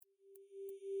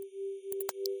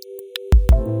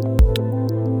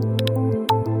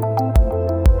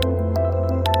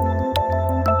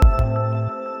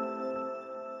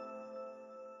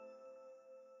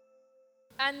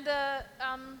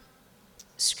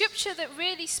scripture that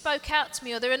really spoke out to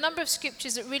me, or there are a number of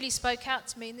scriptures that really spoke out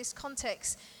to me in this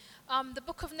context, the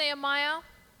book of Nehemiah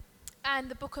and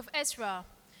the book of Ezra.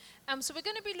 So we're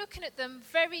going to be looking at them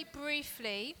very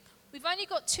briefly. We've only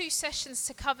got 2 sessions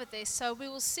to cover this, so we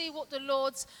will see what the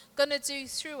Lord's going to do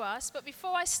through us. But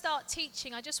before I start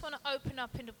teaching, I just want to open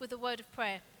up with a word of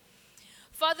prayer.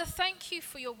 Father, thank you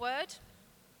for your word.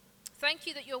 Thank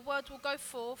you that your word will go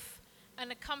forth and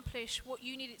accomplish what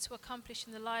you need it to accomplish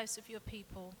in the lives of your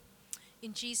people.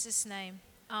 In Jesus' name,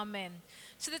 amen.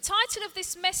 So the title of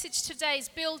this message today is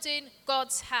Building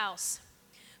God's House.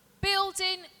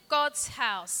 Building God's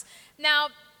House. Now,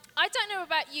 I don't know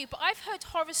about you, but I've heard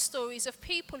horror stories of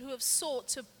people who have sought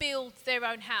to build their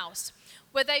own house,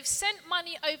 where they've sent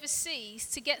money overseas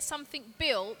to get something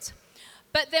built,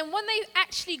 but then when they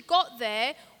actually got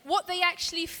there, what they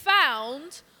actually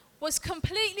found was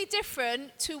completely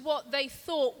different to what they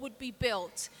thought would be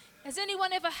built. Has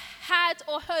anyone ever had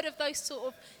or heard of those sort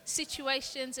of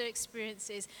situations or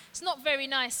experiences? It's not very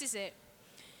nice, is it?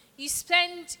 You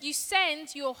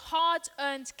send your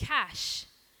hard-earned cash,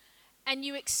 and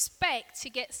you expect to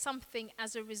get something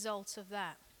as a result of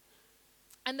that.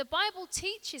 And the Bible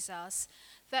teaches us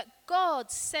that God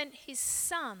sent his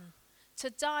Son to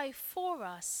die for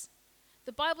us.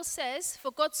 The Bible says,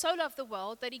 "For God so loved the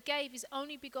world that he gave his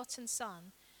only begotten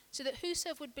Son, so that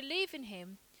whosoever would believe in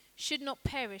him should not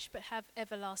perish but have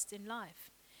everlasting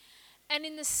life." And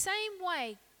in the same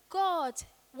way, God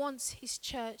wants his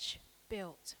church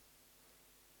built.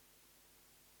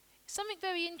 Something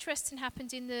very interesting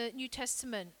happened in the New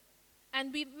Testament.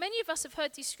 And many of us have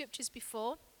heard these scriptures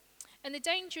before. And the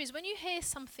danger is when you hear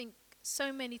something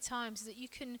so many times that you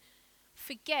can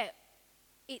forget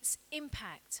its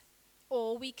impact,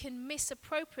 or we can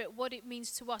misappropriate what it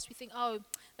means to us. We think, oh,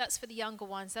 that's for the younger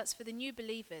ones, that's for the new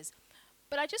believers.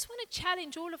 But I just want to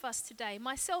challenge all of us today,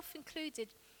 myself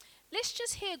included. Let's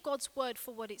just hear God's word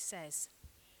for what it says.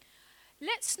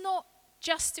 Let's not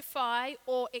justify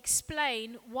or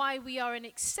explain why we are an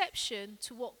exception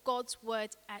to what God's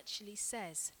word actually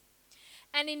says.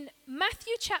 And in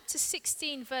Matthew chapter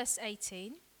 16, verse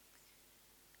 18,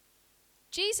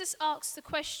 Jesus asks the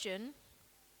question,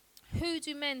 "Who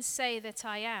do men say that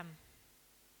I am?"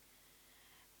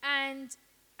 And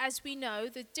as we know,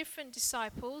 the different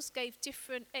disciples gave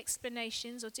different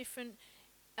explanations or different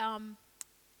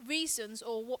reasons,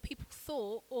 or what people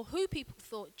thought, or who people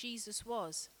thought Jesus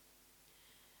was.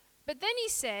 But then he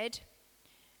said,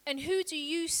 "And who do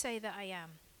you say that I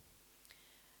am?"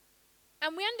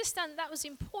 And we understand that was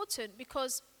important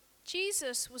because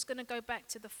Jesus was going to go back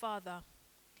to the Father,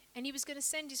 and he was going to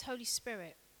send his Holy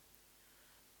Spirit.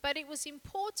 But it was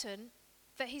important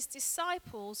that his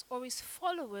disciples or his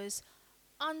followers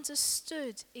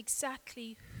understood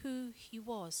exactly who he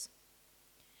was.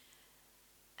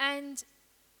 And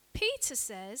Peter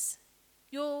says,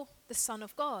 "You're the Son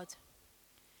of God."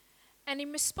 And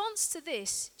in response to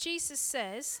this, Jesus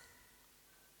says,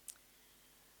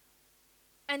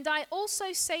 "And I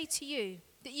also say to you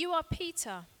that you are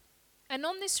Peter, and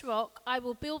on this rock I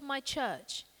will build my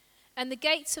church, and the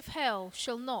gates of hell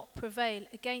shall not prevail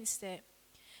against it."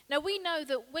 Now we know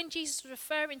that when Jesus was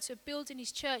referring to building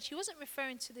his church, he wasn't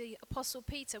referring to the Apostle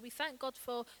Peter. We thank God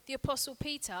for the Apostle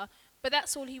Peter, but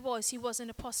that's all he was. He was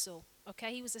an apostle,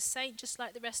 okay? He was a saint just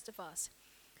like the rest of us.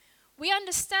 We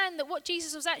understand that what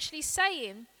Jesus was actually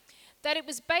saying, that it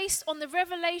was based on the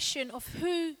revelation of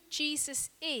who Jesus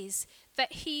is,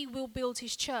 that he will build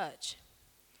his church.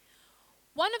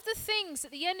 One of the things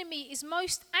that the enemy is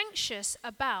most anxious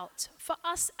about for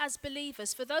us as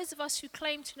believers, for those of us who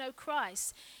claim to know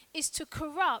Christ, is to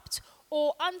corrupt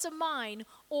or undermine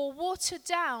or water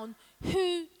down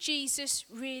who Jesus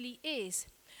really is.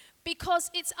 Because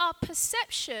it's our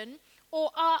perception or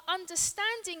our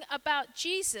understanding about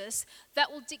Jesus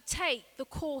that will dictate the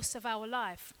course of our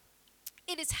life.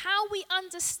 It is how we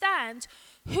understand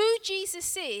who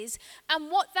Jesus is and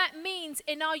what that means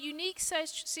in our unique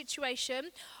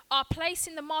situation, our place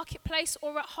in the marketplace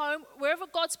or at home, wherever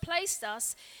God's placed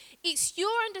us. It's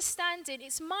your understanding,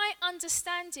 it's my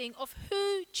understanding of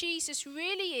who Jesus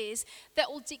really is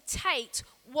that will dictate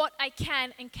what I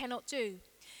can and cannot do.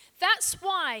 That's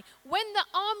why when the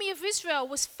army of Israel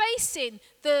was facing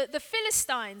the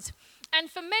Philistines, and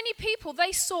for many people,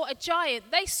 they saw a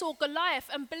giant, they saw Goliath,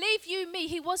 and believe you me,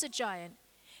 he was a giant.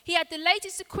 He had the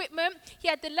latest equipment, he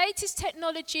had the latest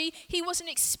technology, he was an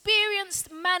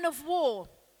experienced man of war.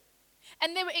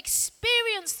 And there were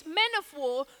experienced men of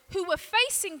war who were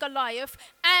facing Goliath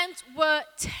and were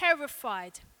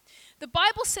terrified. The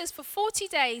Bible says for 40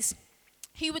 days,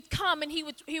 he would come and he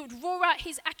would roar out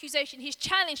his accusation, his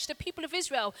challenge to the people of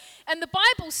Israel. And the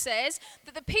Bible says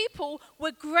that the people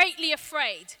were greatly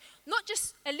afraid. Not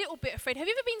just a little bit afraid. Have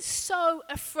you ever been so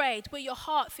afraid where your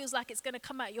heart feels like it's going to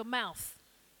come out your mouth?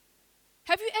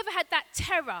 Have you ever had that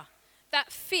terror,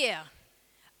 that fear?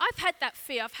 I've had that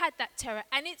fear, I've had that terror,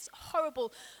 and it's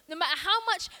horrible. No matter how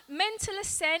much mental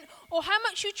assent or how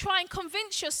much you try and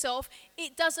convince yourself,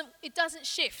 it doesn't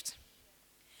shift.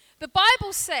 The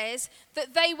Bible says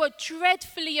that they were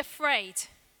dreadfully afraid.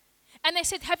 And they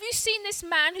said, have you seen this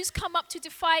man who's come up to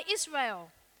defy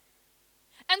Israel?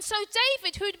 And so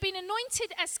David, who had been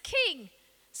anointed as king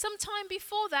some time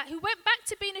before that, who went back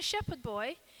to being a shepherd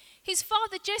boy, his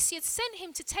father Jesse had sent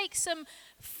him to take some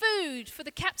food for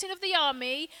the captain of the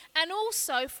army and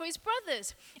also for his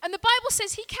brothers. And the Bible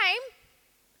says he came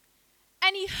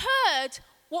and he heard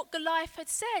what Goliath had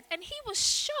said, and he was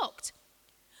shocked.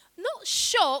 Not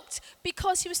shocked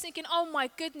because he was thinking, oh my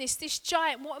goodness, this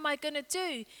giant, what am I going to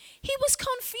do? He was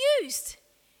confused.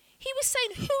 He was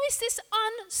saying, who is this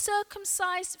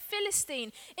uncircumcised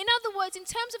Philistine? In other words, in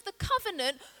terms of the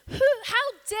covenant,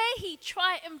 how dare he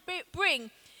try and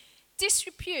bring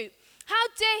disrepute? How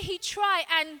dare he try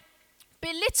and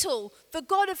belittle the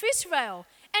God of Israel?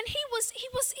 And he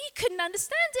couldn't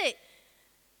understand it.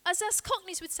 As us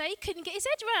Cockneys would say, he couldn't get his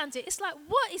head around it. It's like,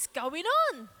 what is going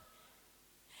on?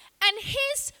 And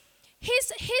his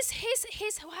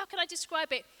how can I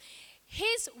describe it?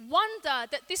 His wonder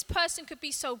that this person could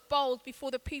be so bold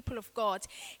before the people of God,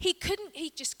 he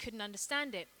just couldn't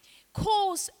understand it.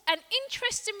 Caused an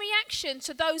interesting reaction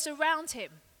to those around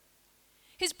him.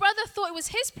 His brother thought it was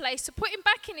his place to put him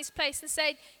back in his place and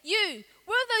say, you,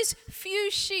 where are those few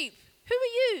sheep? Who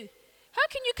are you? How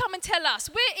can you come and tell us?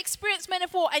 We're experienced men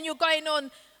of war and you're going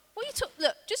on,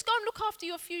 look, just go and look after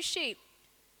your few sheep.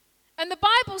 And the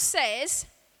Bible says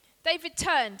David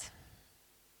turned.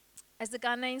 As the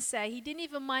Ghanaians say, he didn't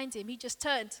even mind him, he just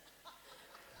turned.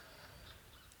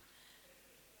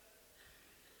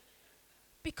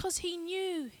 Because he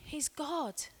knew his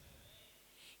God.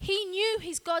 He knew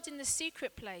his God in the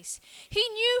secret place. He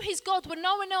knew his God when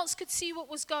no one else could see what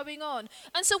was going on.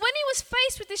 And so when he was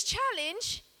faced with this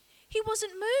challenge, he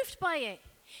wasn't moved by it.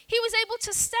 He was able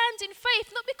to stand in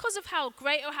faith, not because of how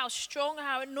great or how strong or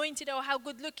how anointed or how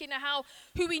good looking or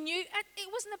who he knew. It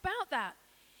wasn't about that.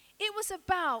 It was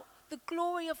about the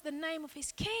glory of the name of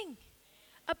his king,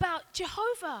 about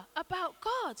Jehovah, about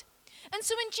God. And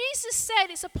so when Jesus said,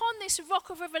 it's upon this rock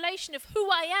of revelation of who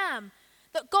I am,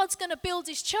 that God's going to build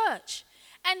his church.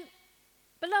 And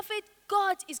beloved,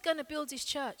 God is going to build his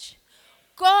church.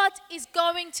 God is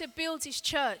going to build his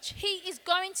church. He is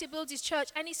going to build his church.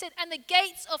 And he said, and the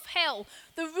gates of hell,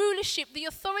 the rulership, the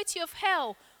authority of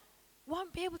hell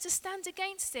won't be able to stand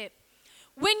against it.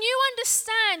 When you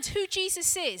understand who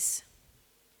Jesus is,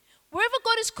 wherever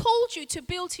God has called you to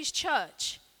build his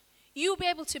church, you'll be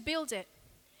able to build it.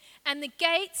 And the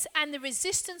gates and the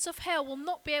resistance of hell will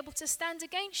not be able to stand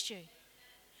against you.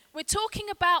 We're talking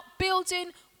about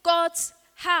building God's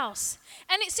house.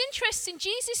 And it's interesting,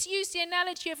 Jesus used the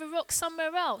analogy of a rock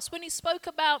somewhere else when he spoke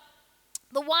about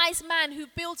the wise man who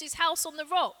built his house on the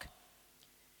rock.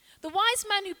 The wise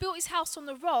man who built his house on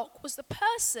the rock was the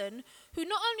person who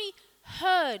not only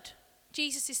heard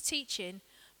Jesus' teaching,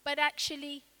 but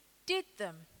actually did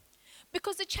them.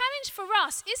 Because the challenge for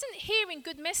us isn't hearing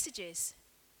good messages.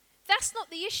 That's not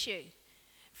the issue.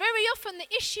 Very often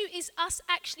the issue is us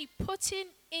actually putting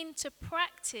into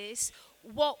practice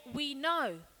what we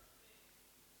know.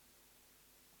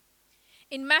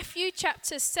 In Matthew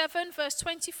chapter 7, verse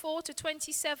 24 to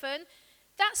 27,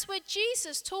 that's where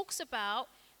Jesus talks about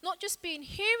not just being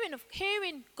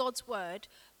hearing God's word,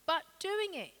 but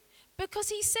doing it. Because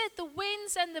he said the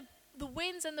winds and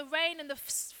the rain and the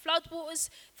flood waters,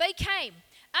 they came.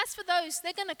 As for those,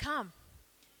 they're going to come.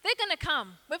 They're going to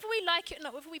come. Whether we like it or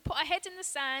not, whether we put our head in the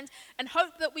sand and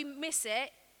hope that we miss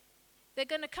it, they're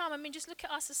going to come. I mean, just look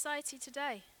at our society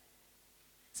today.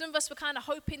 Some of us were kind of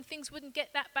hoping things wouldn't get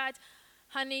that bad.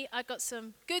 Honey, I got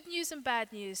some good news and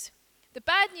bad news. The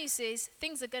bad news is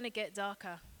things are going to get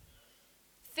darker.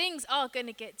 Things are going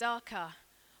to get darker.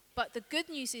 But the good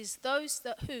news is those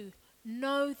who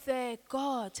know their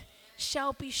God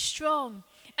shall be strong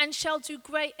and shall do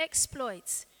great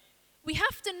exploits. We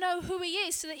have to know who he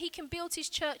is so that he can build his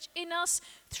church in us,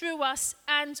 through us,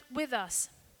 and with us.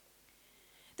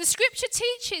 The scripture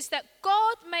teaches that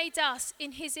God made us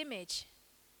in his image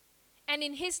and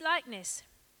in his likeness.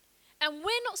 And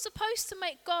we're not supposed to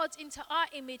make God into our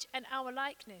image and our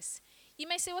likeness. You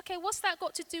may say, okay, what's that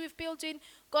got to do with building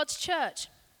God's church?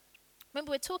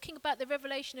 Remember, we're talking about the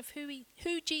revelation of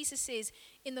who Jesus is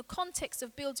in the context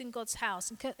of building God's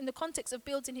house, in the context of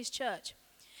building his church.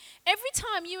 Every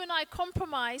time you and I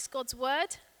compromise God's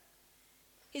word,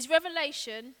 his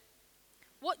revelation,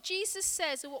 what Jesus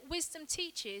says or what wisdom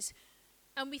teaches,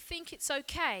 and we think it's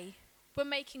okay, we're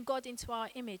making God into our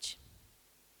image.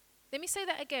 Let me say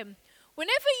that again.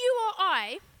 Whenever you or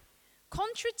I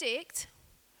contradict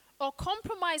or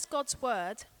compromise God's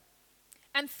word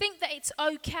and think that it's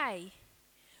okay,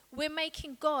 we're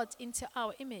making God into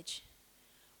our image.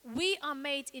 We are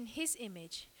made in his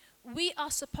image. We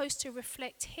are supposed to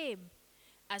reflect him.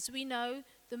 As we know,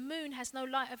 the moon has no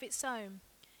light of its own.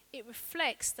 It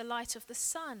reflects the light of the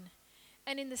sun.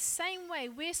 And in the same way,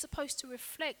 we're supposed to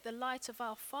reflect the light of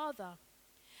our Father.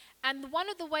 And one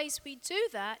of the ways we do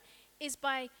that is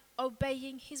by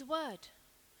obeying his word,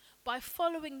 by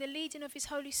following the leading of his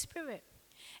Holy Spirit.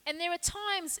 And there are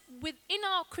times within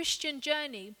our Christian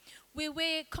journey where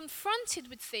we're confronted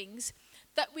with things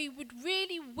that we would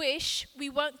really wish we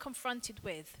weren't confronted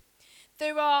with.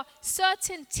 There are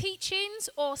certain teachings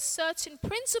or certain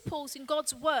principles in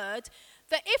God's word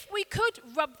that if we could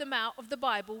rub them out of the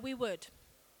Bible, we would.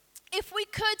 If we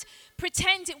could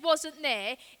pretend it wasn't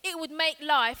there, it would make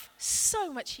life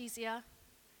so much easier.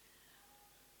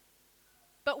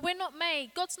 But we're not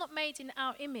made, God's not made in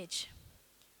our image.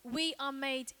 We are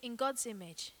made in God's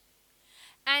image.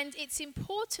 And it's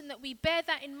important that we bear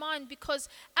that in mind, because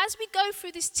as we go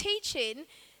through this teaching,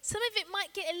 some of it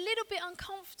might get a little bit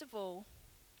uncomfortable.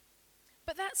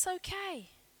 But that's okay.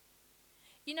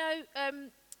 You know,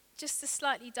 just to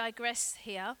slightly digress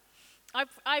here,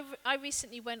 I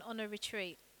recently went on a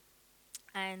retreat.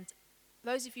 And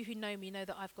those of you who know me know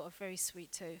that I've got a very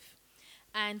sweet tooth.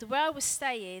 And where I was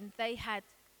staying, they had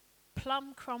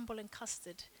plum, crumble and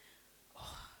custard.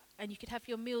 Oh, and you could have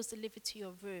your meals delivered to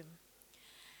your room.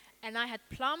 And I had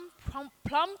plum,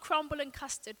 crumble and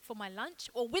custard for my lunch,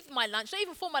 or with my lunch, not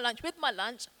even for my lunch, with my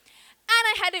lunch. And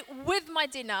I had it with my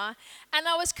dinner. And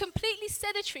I was completely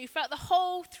sedentary throughout the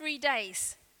whole 3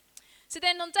 days. So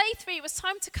then on day 3, it was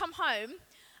time to come home.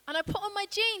 And I put on my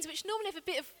jeans, which normally have a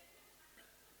bit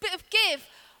of give.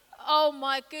 Oh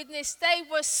my goodness, they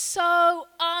were so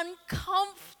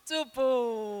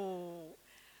uncomfortable.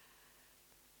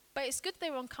 But it's good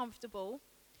they were uncomfortable,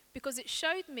 because it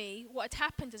showed me what had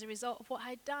happened as a result of what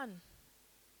I'd done.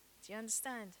 Do you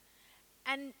understand?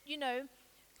 And, you know,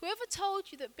 whoever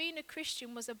told you that being a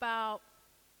Christian was about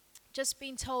just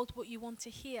being told what you want to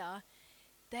hear,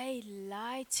 they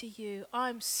lied to you.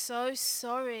 I'm so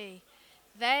sorry.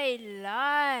 They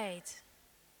lied.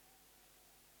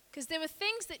 Because there were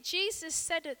things that Jesus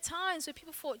said at times where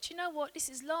people thought, do you know what, this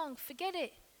is long, forget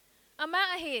it. I'm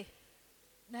out of here.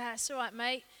 Nah, it's all right,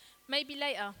 mate. Maybe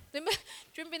later.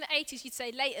 Remember in the 80s, you'd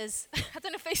say laters. I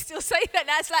don't know if they still say that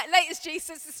now. It's like, laters,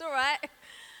 Jesus, it's all right.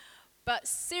 But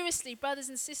seriously, brothers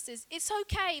and sisters, it's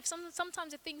okay if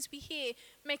sometimes the things we hear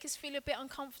make us feel a bit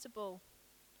uncomfortable.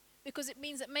 Because it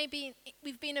means that maybe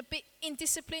we've been a bit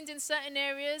indisciplined in certain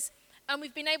areas and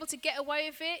we've been able to get away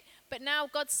with it. But now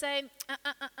God's saying,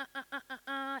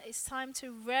 it's time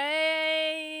to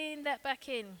rein that back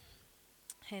in.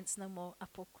 Hence, no more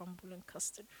apple crumble and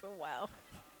custard for a while.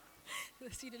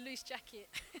 See the loose jacket.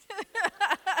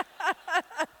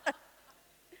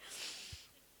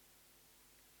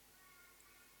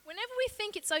 Whenever we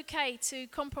think it's okay to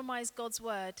compromise God's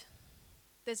word,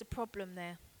 there's a problem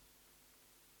there.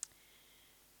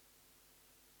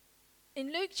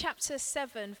 In Luke chapter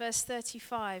 7, verse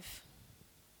 35.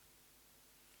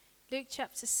 Luke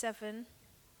chapter 7,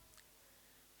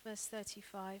 verse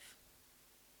 35.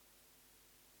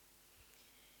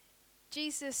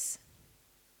 Jesus,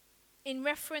 in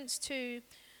reference to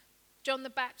John the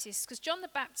Baptist, because John the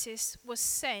Baptist was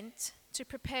sent to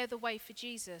prepare the way for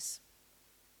Jesus.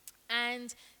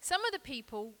 And some of the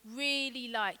people really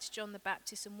liked John the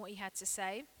Baptist and what he had to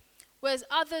say, whereas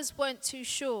others weren't too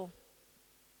sure.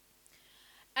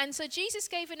 And so Jesus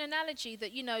gave an analogy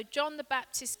that, you know, John the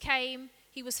Baptist came,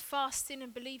 he was fasting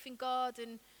and believing God,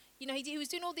 and, you know, he was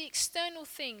doing all the external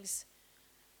things.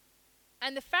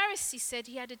 And the Pharisees said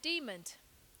he had a demon.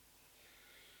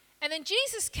 And then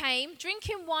Jesus came,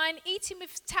 drinking wine, eating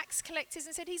with tax collectors,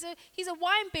 and said he's a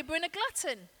wine bibber and a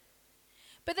glutton.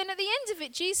 But then at the end of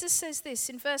it, Jesus says this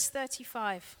in verse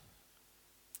 35.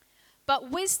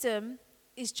 But wisdom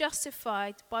is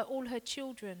justified by all her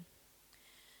children.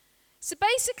 So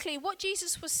basically what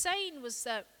Jesus was saying was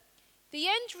that the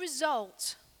end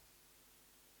result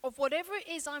of whatever it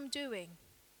is I'm doing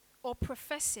or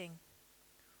professing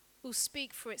will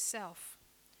speak for itself.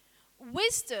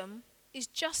 Wisdom is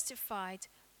justified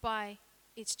by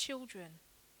its children.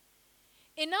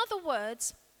 In other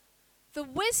words, the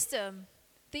wisdom,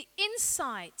 the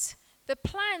insight, the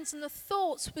plans and the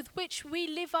thoughts with which we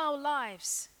live our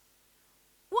lives.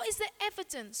 What is the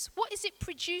evidence? What is it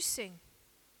producing?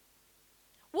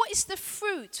 What is the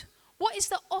fruit? What is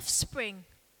the offspring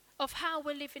of how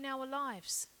we're living our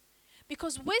lives?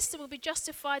 Because wisdom will be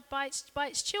justified by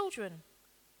its children.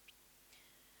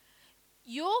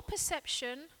 Your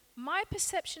perception, my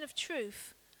perception of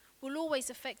truth, will always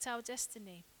affect our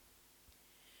destiny.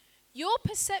 Your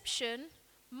perception,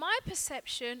 my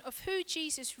perception of who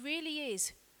Jesus really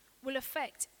is, will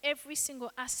affect every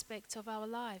single aspect of our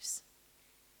lives.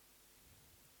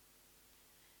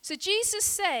 So Jesus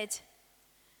said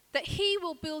that he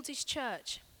will build his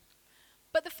church.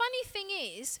 But the funny thing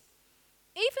is,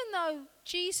 even though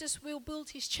Jesus will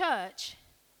build his church,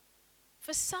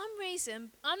 for some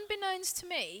reason, unbeknownst to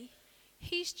me,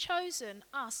 he's chosen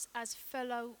us as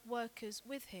fellow workers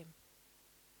with him.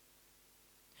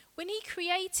 When he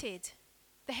created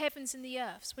the heavens and the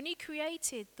earths, when he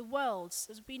created the worlds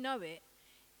as we know it,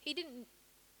 he didn't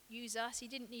use us, he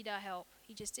didn't need our help,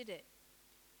 he just did it.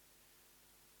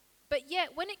 But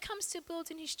yet, when it comes to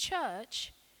building his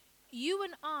church, you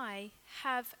and I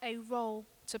have a role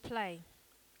to play.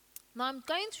 Now, I'm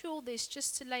going through all this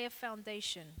just to lay a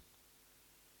foundation.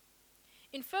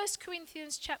 In 1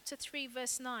 Corinthians chapter 3,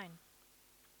 verse 9,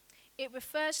 it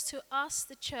refers to us,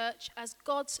 the church, as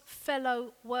God's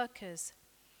fellow workers.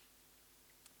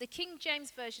 The King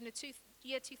James Version, the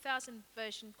year 2000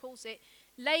 version, calls it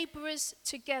laborers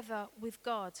together with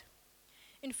God.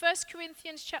 In 1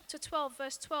 Corinthians chapter 12,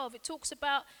 verse 12, it talks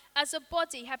about as a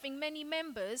body having many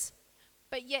members,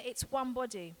 but yet it's one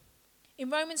body.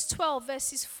 In Romans 12,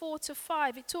 verses 4 to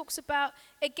 5, it talks about,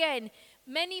 again,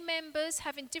 many members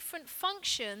having different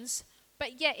functions,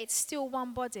 but yet it's still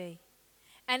one body.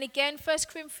 And again, 1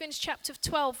 Corinthians chapter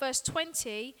 12, verse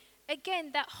 20,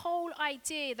 again, that whole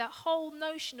idea, that whole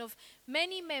notion of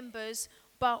many members,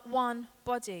 but one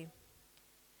body.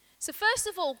 So first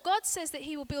of all, God says that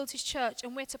he will build his church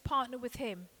and we're to partner with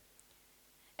him.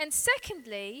 And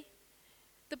secondly,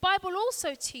 the Bible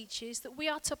also teaches that we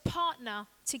are to partner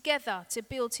together to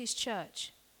build his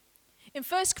church. In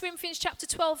 1 Corinthians chapter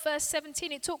 12, verse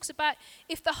 17, it talks about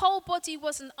if the whole body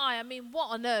was an eye. I mean,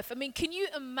 what on earth? I mean, can you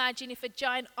imagine if a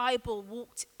giant eyeball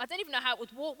walked? I don't even know how it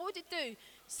would walk. What would it do?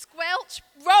 Squelch?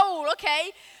 Roll,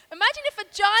 okay? Imagine if a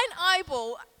giant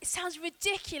eyeball, it sounds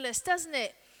ridiculous, doesn't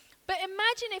it? But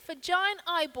imagine if a giant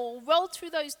eyeball rolled through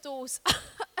those doors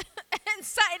and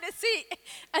sat in a seat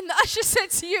and the usher said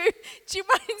to you, do you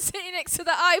mind sitting next to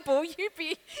the eyeball? You'd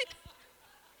be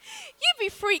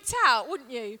freaked out,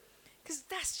 wouldn't you? Because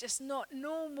that's just not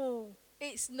normal.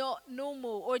 It's not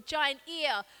normal. Or a giant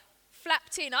ear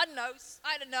flapped in. I don't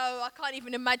know. I can't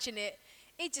even imagine it.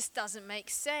 It just doesn't make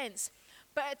sense.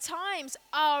 But at times,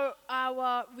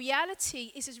 our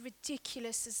reality is as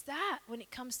ridiculous as that when it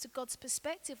comes to God's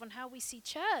perspective on how we see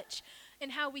church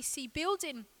and how we see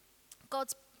building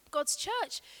God's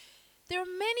church. There are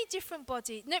many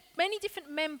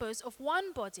different members of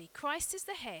one body. Christ is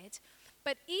the head,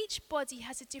 but each body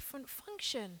has a different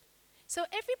function. So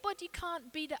everybody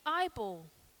can't be the eyeball.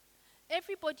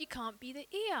 Everybody can't be the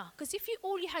ear. Because if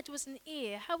all you had was an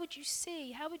ear, how would you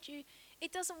see?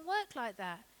 It doesn't work like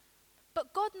that.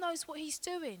 But God knows what he's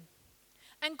doing.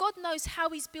 And God knows how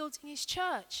he's building his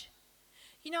church.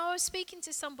 You know, I was speaking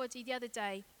to somebody the other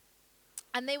day,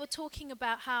 and they were talking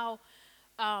about how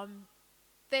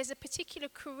there's a particular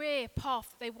career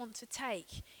path they want to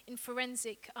take in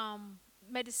forensic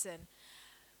medicine.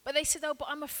 But they said, but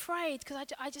I'm afraid because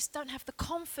I just don't have the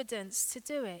confidence to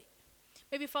do it.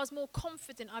 Maybe if I was more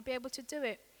confident, I'd be able to do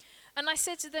it. And I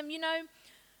said to them, you know,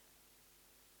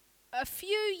 a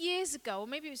few years ago, or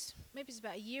maybe it was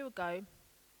about a year ago,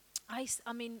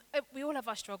 I mean, we all have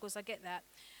our struggles, I get that.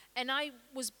 And I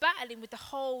was battling with the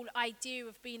whole idea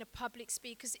of being a public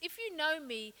speaker. Because if you know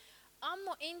me, I'm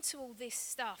not into all this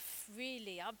stuff,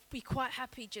 really. I'd be quite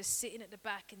happy just sitting at the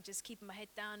back and just keeping my head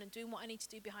down and doing what I need to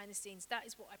do behind the scenes. That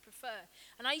is what I prefer.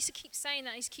 And I used to keep saying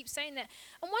that.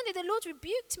 And one day the Lord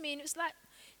rebuked me, and it was like,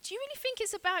 do you really think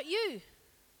it's about you?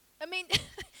 I mean,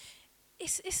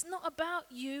 it's not about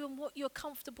you and what you're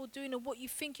comfortable doing or what you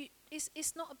think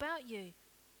it's not about you.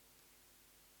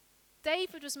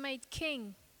 David was made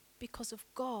king because of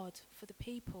God for the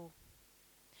people.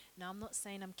 Now, I'm not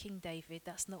saying I'm King David.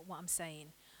 That's not what I'm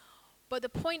saying. But the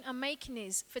point I'm making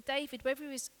is, for David, whether he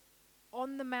was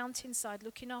on the mountainside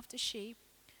looking after sheep,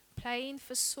 playing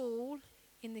for Saul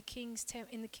in the king's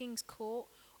court,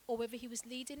 or whether he was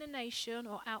leading a nation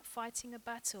or out fighting a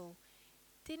battle,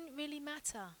 didn't really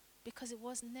matter because it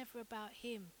was never about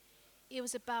him. It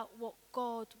was about what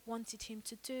God wanted him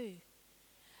to do.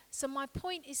 So my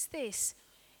point is this: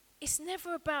 it's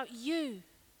never about you.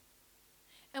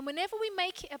 And whenever we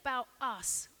make it about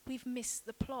us, we've missed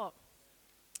the plot.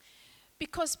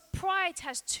 Because pride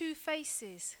has two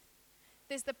faces.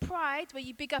 There's the pride where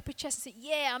you big up your chest and say,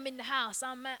 yeah, I'm in the house,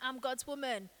 I'm God's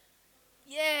woman.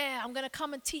 Yeah, I'm going to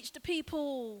come and teach the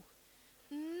people.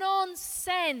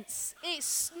 Nonsense.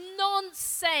 It's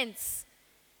nonsense.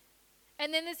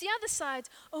 And then there's the other side.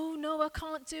 Oh, no, I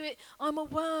can't do it. I'm a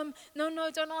worm. No,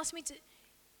 don't ask me to.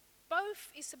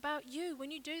 Both is about you.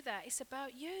 When you do that, it's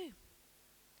about you.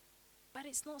 But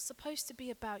it's not supposed to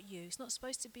be about you. It's not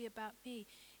supposed to be about me.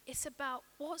 It's about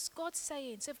what's God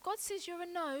saying. So if God says you're a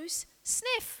nose,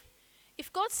 sniff.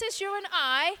 If God says you're an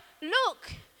eye,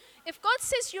 look. If God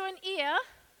says you're an ear,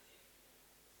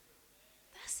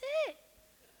 that's it.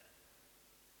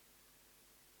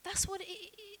 That's what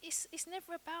it's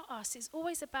never about us. It's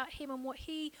always about him and what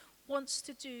he wants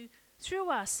to do through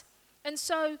us. And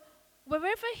so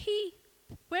wherever he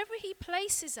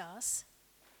places us,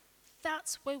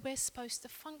 that's where we're supposed to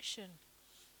function.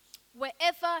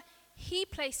 Wherever he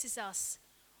places us,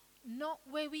 not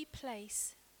where we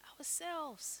place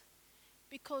ourselves,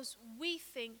 because we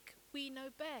think we know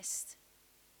best.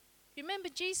 Remember,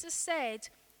 Jesus said,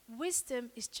 wisdom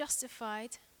is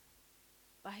justified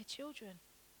by her children.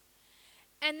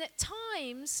 And at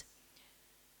times,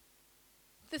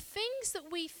 the things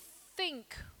that we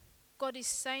think God is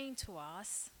saying to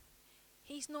us,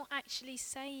 he's not actually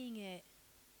saying it.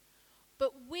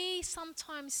 But we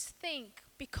sometimes think,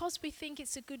 because we think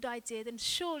it's a good idea, then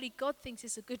surely God thinks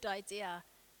it's a good idea.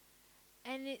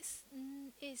 And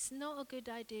it's not a good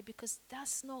idea, because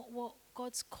that's not what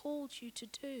God's called you to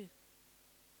do.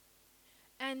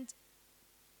 And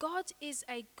God is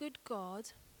a good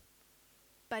God,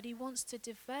 but he wants to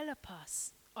develop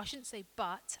us. I shouldn't say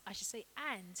but, I should say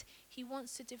and. He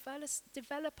wants to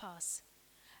develop us.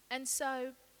 And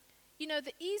so, you know,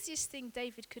 the easiest thing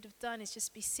David could have done is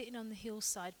just be sitting on the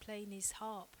hillside playing his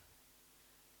harp.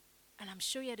 And I'm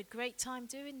sure he had a great time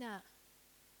doing that.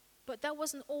 But that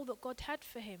wasn't all that God had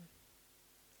for him.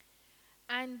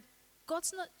 And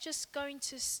God's not just going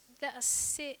to let us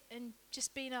sit and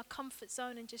just be in our comfort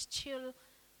zone and just chill.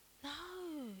 No,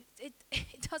 it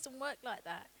doesn't work like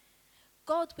that.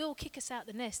 God will kick us out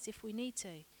the nest if we need to.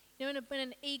 You know, when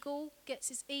an eagle gets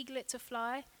his eaglet to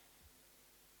fly,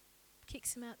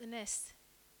 kicks him out the nest,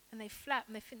 and they flap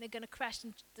and they think they're going to crash,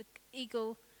 and the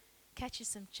eagle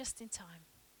catches them just in time.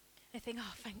 They think,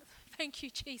 oh, thank you,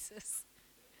 Jesus.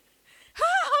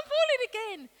 I'm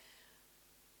falling again.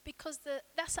 Because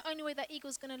that's the only way that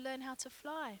eagle's going to learn how to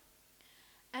fly.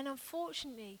 And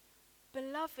unfortunately,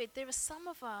 beloved, there are some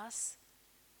of us,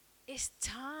 it's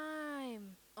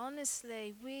time.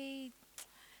 Honestly,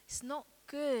 it's not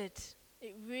good.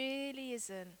 It really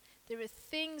isn't. There are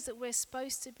things that we're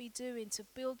supposed to be doing to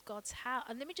build God's house.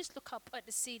 And let me just look up at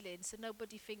the ceiling so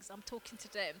nobody thinks I'm talking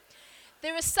to them.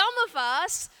 There are some of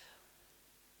us,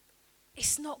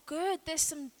 it's not good. There's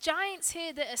some giants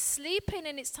here that are sleeping,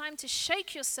 and it's time to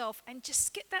shake yourself and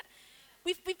just get that.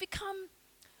 We've become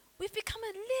a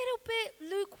little bit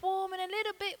lukewarm and a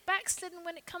little bit backslidden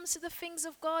when it comes to the things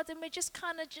of God, and we're just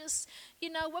kind of just, you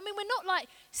know, I mean, we're not like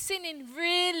sinning,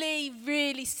 really,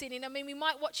 really sinning. I mean, we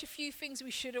might watch a few things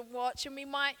we shouldn't watch, and we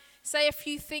might say a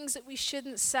few things that we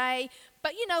shouldn't say,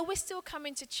 but, you know, we're still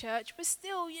coming to church. We're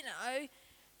still, you know,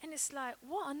 and it's like,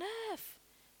 what on earth?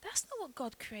 That's not what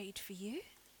God created for you.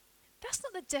 That's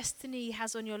not the destiny he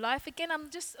has on your life. Again,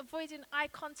 I'm just avoiding eye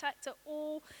contact at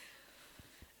all,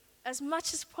 as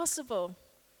much as possible.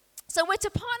 So we're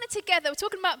to partner together. We're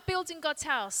talking about building God's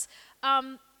house.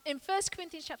 In 1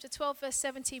 Corinthians chapter 12, verse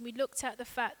 17, we looked at the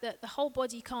fact that the whole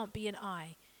body can't be an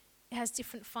eye. It has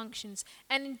different functions.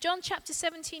 And in John chapter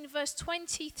 17, verse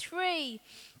 23,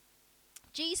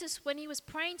 Jesus, when he was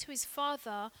praying to his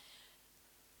Father,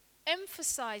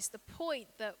 emphasized the point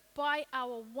that by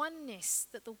our oneness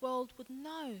that the world would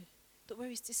know that we're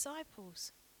his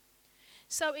disciples.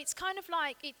 So it's kind of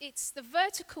like it's the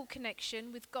vertical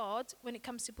connection with God when it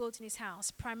comes to building his house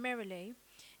primarily,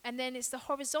 and then it's the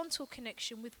horizontal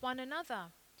connection with one another.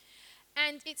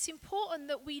 And it's important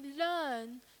that we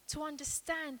learn to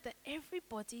understand that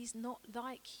everybody's not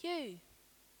like you.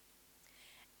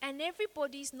 And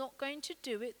everybody's not going to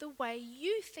do it the way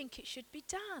you think it should be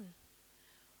done.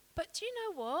 But do you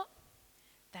know what?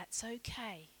 That's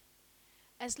okay.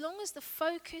 As long as the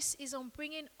focus is on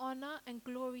bringing honor and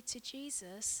glory to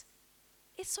Jesus,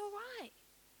 it's all right.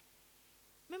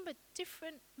 Remember,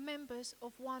 different members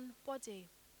of one body.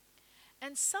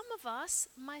 And some of us,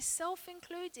 myself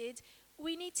included,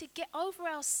 we need to get over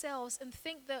ourselves and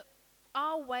think that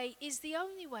our way is the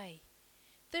only way.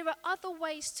 There are other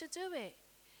ways to do it.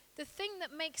 The thing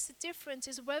that makes the difference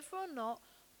is whether or not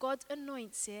God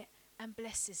anoints it and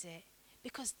blesses it.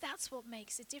 Because that's what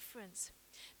makes a difference.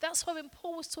 That's why when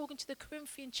Paul was talking to the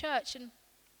Corinthian church and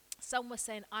some were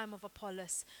saying, I'm of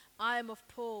Apollos, I'm of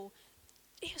Paul.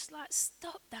 He was like,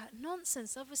 stop that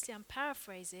nonsense. Obviously, I'm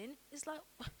paraphrasing. It's like,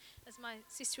 as my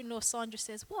sister-in-law Sandra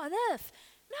says, what on earth?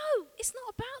 No, it's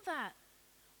not about that.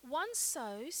 One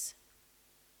sows,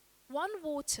 one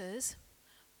waters,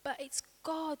 but it's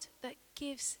God that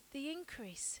gives the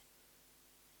increase.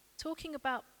 Talking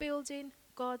about building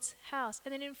God's house.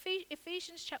 And then in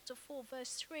Ephesians chapter 4,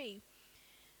 verse 3,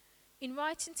 in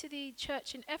writing to the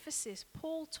church in Ephesus,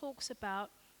 Paul talks about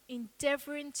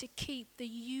endeavoring to keep the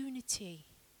unity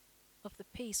of the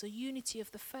peace, or unity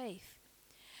of the faith.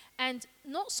 And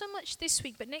not so much this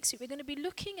week, but next week, we're going to be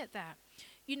looking at that.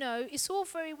 You know, it's all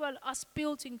very well us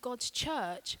building God's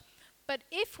church, but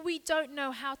if we don't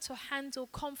know how to handle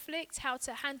conflict, how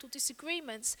to handle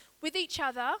disagreements with each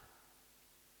other,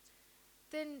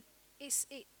 then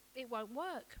it won't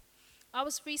work. I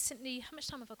was recently, how much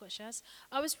time have I got, Shaz?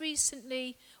 I was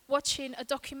recently watching a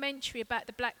documentary about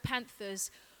the Black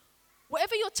Panthers.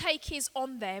 Whatever your take is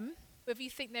on them, whether you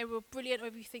think they were brilliant or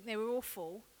whether you think they were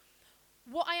awful,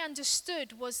 what I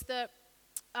understood was that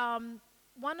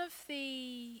one of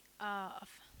the,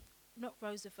 not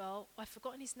Roosevelt, I've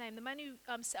forgotten his name, the man who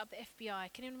set up the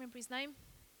FBI, can you remember his name?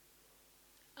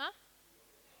 Huh?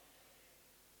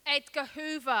 Edgar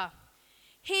Hoover.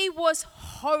 He was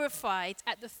horrified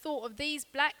at the thought of these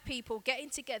black people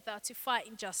getting together to fight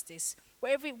injustice.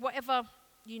 Whatever,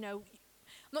 you know,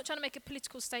 I'm not trying to make a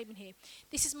political statement here.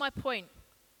 This is my point.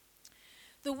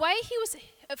 The way he was,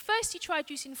 at first he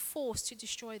tried using force to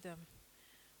destroy them.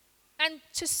 And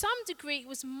to some degree it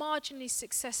was marginally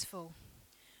successful.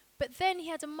 But then he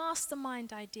had a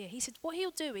mastermind idea. He said what he'll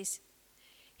do is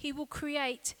he will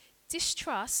create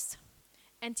distrust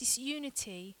and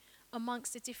disunity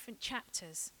amongst the different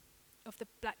chapters of the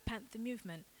Black Panther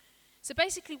movement. So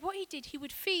basically what he did, he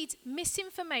would feed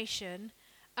misinformation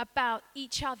about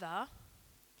each other,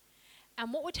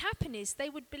 and what would happen is they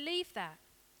would believe that.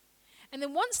 And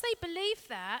then once they believed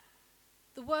that,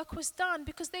 the work was done,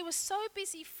 because they were so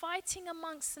busy fighting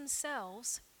amongst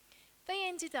themselves, they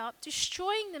ended up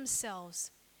destroying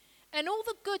themselves. And all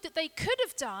the good that they could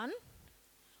have done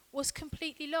was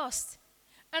completely lost.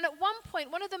 And at one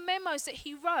point, one of the memos that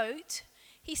he wrote,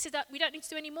 he said that we don't need to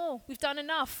do any more. We've done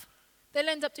enough. They'll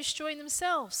end up destroying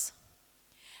themselves.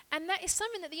 And that is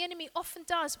something that the enemy often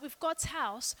does with God's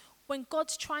house. When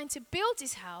God's trying to build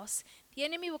his house, the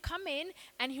enemy will come in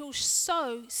and he'll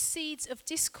sow seeds of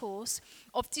discourse,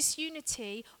 of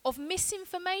disunity, of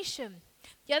misinformation.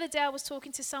 The other day I was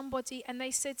talking to somebody and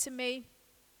they said to me,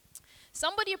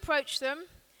 somebody approached them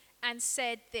and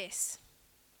said this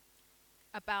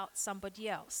about somebody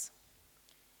else.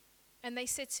 And they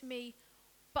said to me,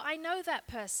 but I know that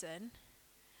person,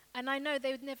 and I know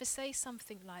they would never say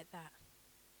something like that.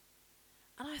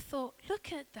 And I thought,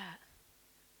 look at that.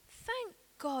 Thank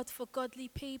God for godly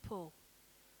people.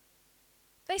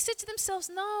 They said to themselves,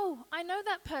 no, I know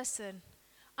that person.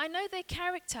 I know their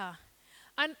character.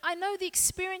 And I know the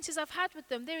experiences I've had with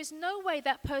them. There is no way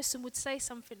that person would say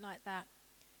something like that.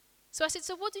 So I said,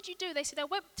 so what did you do? They said, I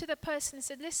went to the person and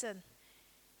said, listen,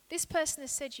 this person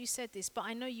has said you said this, but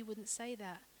I know you wouldn't say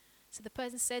that. So the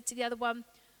person said to the other one,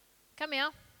 come here.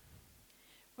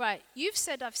 Right, you've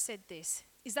said I've said this.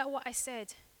 Is that what I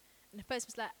said? And the person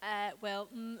was like, well,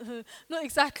 not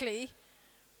exactly.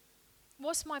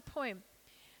 What's my point?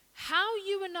 How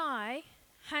you and I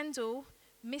handle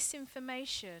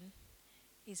misinformation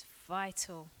is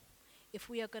vital if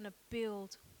we are going to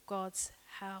build God's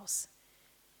house.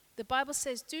 The Bible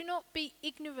says, do not be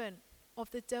ignorant of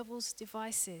the devil's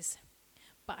devices.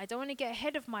 But I don't want to get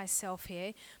ahead of myself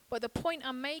here. But the point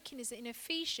I'm making is that in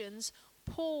Ephesians,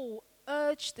 Paul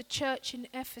urged the church in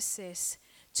Ephesus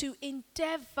to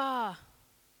endeavor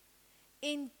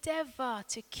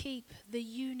to keep the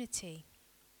unity.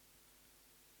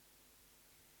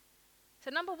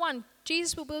 So number one,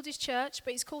 Jesus will build his church,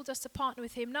 but he's called us to partner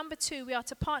with him. Number two, we are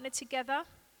to partner together.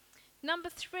 Number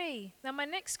three, now my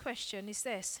next question is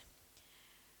this.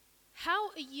 How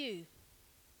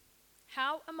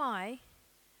am I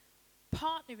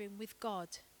partnering with God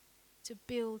to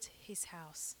build his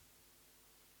house?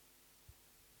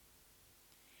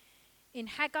 In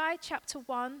Haggai chapter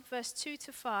 1, verse 2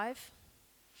 to 5.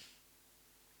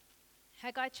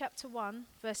 Haggai chapter 1,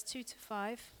 verse 2 to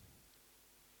 5.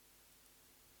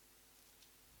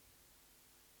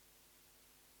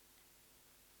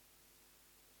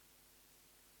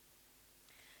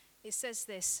 It says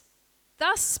this.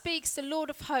 Thus speaks the Lord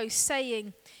of hosts,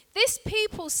 saying, this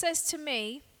people says to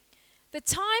me, The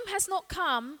time has not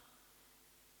come.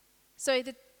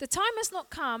 The time has not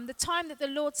come, the time that the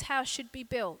Lord's house should be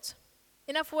built.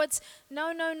 In other words,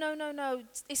 no.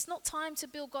 It's not time to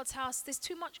build God's house. There's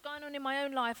too much going on in my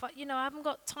own life. I haven't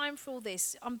got time for all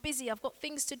this. I'm busy. I've got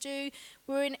things to do.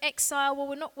 We're in exile.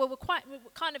 Well, we're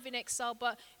kind of in exile,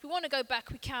 but if we want to go back,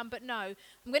 we can. But no,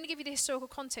 I'm going to give you the historical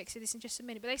context of this in just a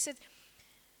minute. But they said,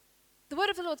 the word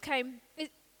of the Lord came. I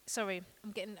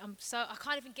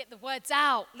can't even get the words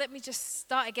out. Let me just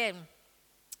start again.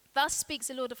 Thus speaks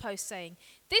the Lord of hosts, saying,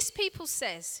 this people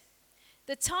says,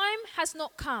 the time has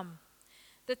not come,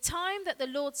 the time that the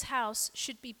Lord's house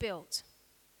should be built.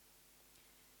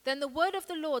 Then the word of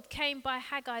the Lord came by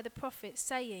Haggai the prophet,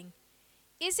 saying,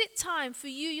 is it time for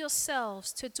you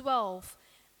yourselves to dwell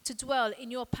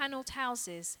in your paneled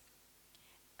houses,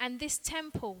 and this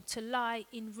temple to lie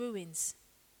in ruins?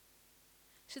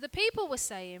 So the people were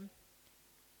saying,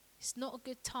 it's not a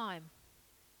good time.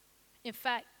 In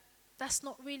fact, that's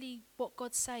not really what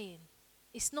God's saying.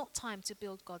 It's not time to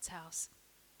build God's house.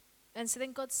 And so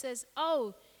then God says,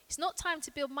 it's not time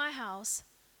to build my house,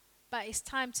 but it's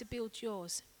time to build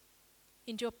yours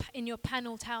in your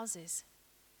paneled houses.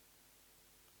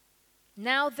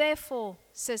 Now therefore,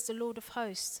 says the Lord of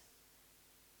hosts,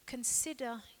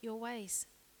 consider your ways.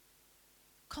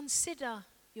 Consider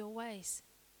your ways.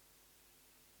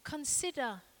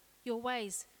 Consider your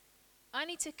ways. I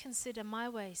need to consider my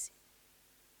ways.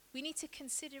 We need to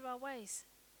consider our ways.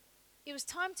 It was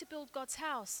time to build God's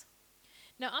house.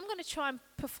 Now, I'm going to try and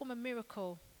perform a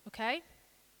miracle, okay?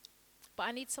 But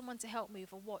I need someone to help me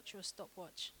with a watch or a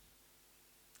stopwatch.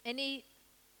 Anyone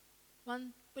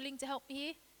willing to help me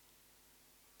here?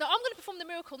 No, I'm going to perform the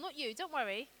miracle, not you. Don't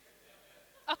worry.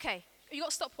 Okay, you got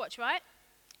a stopwatch, right?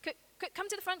 Quick, come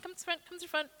to the front, come to the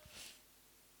front.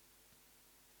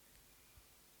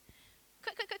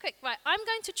 Quick. Right, I'm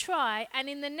going to try, and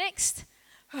in the next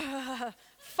 5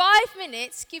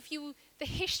 minutes, give you the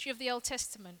history of the Old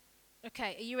Testament.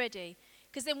 Okay, are you ready?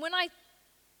 Because then when I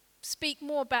speak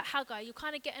more about Haggai, you'll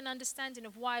kind of get an understanding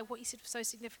of why what he said was so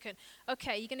significant.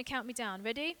 Okay, you're going to count me down.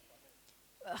 Ready?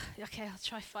 Okay, I'll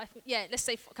try 5 minutes. Yeah, let's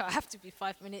say, I have to be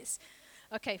 5 minutes.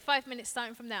 Okay, 5 minutes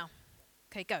starting from now.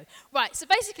 Okay, go. Right, so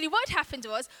basically what happened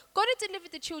was, God had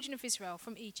delivered the children of Israel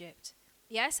from Egypt.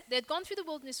 Yes, they had gone through the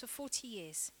wilderness for 40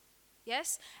 years.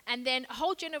 Yes, and then a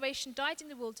whole generation died in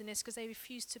the wilderness because they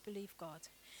refused to believe God.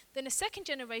 Then a second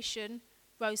generation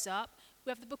rose up. We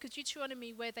have the book of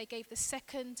Deuteronomy where they gave the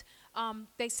second,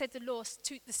 they said the law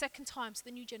the second time so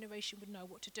the new generation would know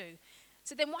what to do.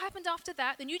 So then what happened after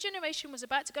that? The new generation was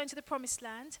about to go into the promised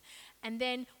land, and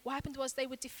then what happened was they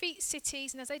would defeat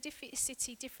cities, and as they defeat a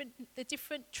city, the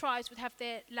different tribes would have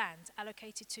their land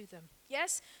allocated to them.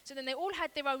 Yes? So then they all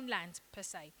had their own land, per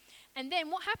se. And then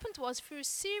what happened was, through a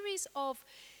series of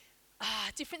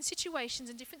different situations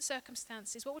and different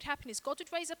circumstances, what would happen is God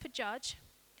would raise up a judge,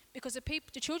 because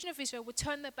the children of Israel would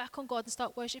turn their back on God and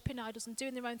start worshipping idols and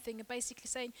doing their own thing and basically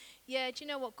saying, yeah, do you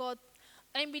know what, God,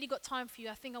 I ain't really got time for you.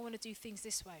 I think I want to do things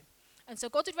this way. And so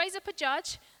God would raise up a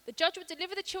judge. The judge would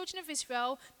deliver the children of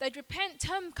Israel. They'd repent,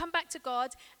 come back to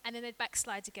God, and then they'd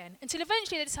backslide again. Until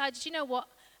eventually they decided, you know what,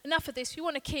 enough of this. We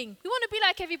want a king. We want to be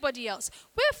like everybody else.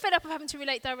 We're fed up of having to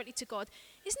relate directly to God.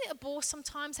 Isn't it a bore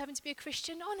sometimes having to be a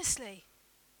Christian? Honestly.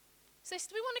 So they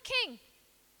said, we want a king.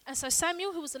 And so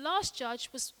Samuel, who was the last judge,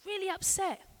 was really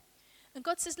upset. And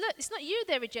God says, look, it's not you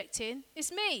they're rejecting,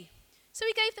 it's me. So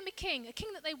he gave them a king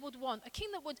that they would want, a king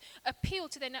that would appeal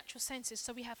to their natural senses.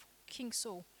 So we have King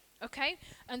Saul, okay?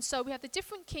 And so we have the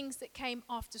different kings that came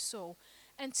after Saul,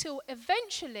 until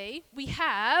eventually we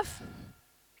have,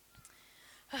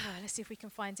 let's see if we can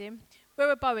find him,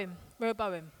 Rehoboam,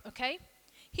 okay?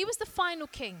 He was the final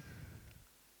king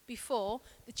before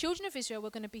the children of Israel were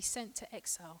going to be sent to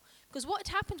exile. Because what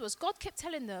had happened was God kept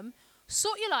telling them,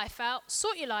 sort your life out,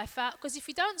 because if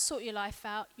you don't sort your life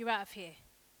out, you're out of here.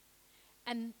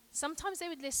 And sometimes they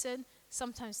would listen,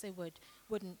 sometimes they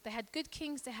wouldn't. They had good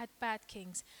kings, they had bad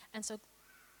kings. And so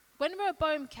when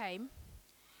Rehoboam came,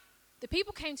 the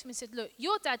people came to him and said, look,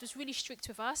 your dad was really strict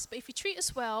with us, but if you treat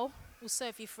us well, we'll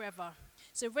serve you forever.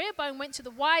 So Rehoboam went to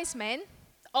the wise men,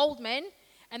 the old men,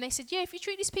 and they said, yeah, if you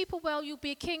treat these people well, you'll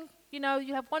be a king, you'll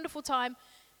have a wonderful time,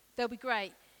 they'll be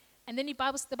great. And then the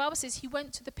Bible says he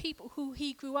went to the people who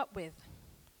he grew up with.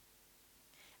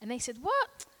 And they said,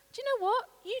 what? Do you know what?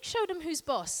 You show them who's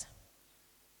boss.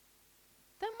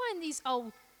 Don't mind these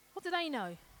old, what do they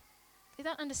know? They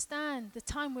don't understand the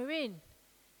time we're in.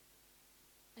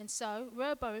 And so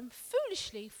Rehoboam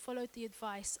foolishly followed the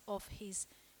advice of his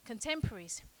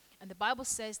contemporaries. And the Bible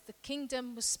says the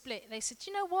kingdom was split. They said,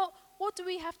 you know what? What do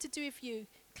we have to do with you?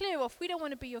 Clear off. We don't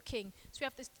want to be your king. So we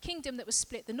have this kingdom that was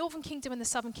split, the northern kingdom and the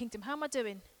southern kingdom. How am I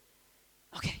doing?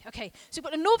 Okay. So we've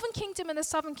got the northern kingdom and the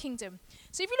southern kingdom.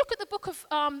 So if you look at the book of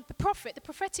the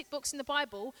prophetic books in the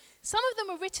Bible, some of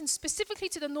them are written specifically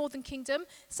to the northern kingdom.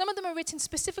 Some of them are written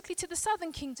specifically to the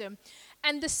southern kingdom.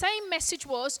 And the same message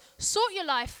was, sort your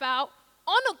life out,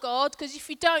 honor God, because if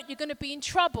you don't, you're going to be in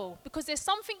trouble. Because there's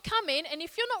something coming, and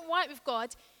if you're not right with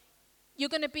God, you're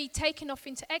going to be taken off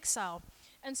into exile.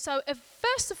 And so,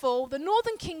 first of all, the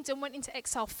northern kingdom went into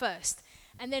exile first.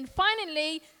 And then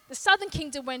finally, the southern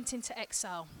kingdom went into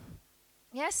exile.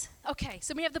 Yes? Okay,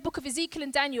 so we have the book of Ezekiel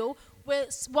and Daniel,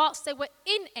 whilst they were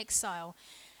in exile.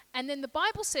 And then the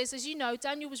Bible says, as you know,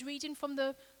 Daniel was reading from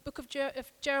the book of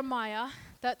Jeremiah,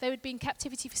 that they would be in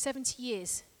captivity for 70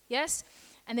 years. Yes?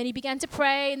 And then he began to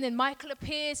pray, and then Michael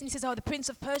appears, and he says, the prince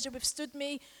of Persia withstood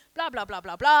me, blah, blah, blah,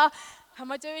 blah, blah. How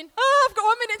am I doing? I've got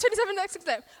 1 minute, 27 next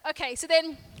step. Okay, so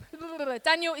then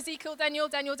Daniel, Ezekiel, Daniel.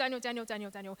 So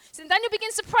then Daniel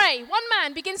begins to pray. One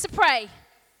man begins to pray.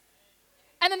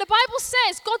 And then the Bible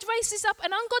says God raises up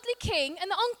an ungodly king,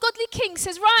 and the ungodly king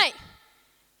says, right,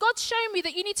 God's shown me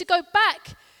that you need to go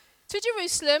back to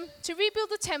Jerusalem to rebuild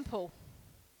the temple.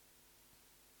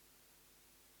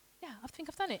 Yeah, I think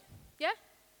I've done it. Yeah?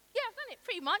 Yeah, I've done it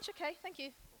pretty much. Okay, thank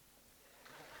you.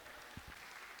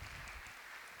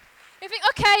 You think,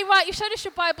 okay, right, you showed us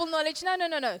your Bible knowledge. No.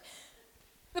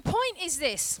 The point is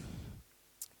this.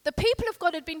 The people of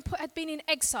God had been in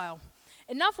exile.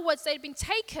 In other words, they'd been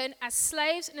taken as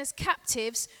slaves and as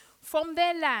captives from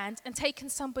their land and taken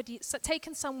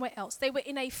somewhere else. They were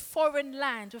in a foreign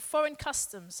land with foreign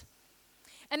customs.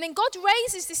 And then God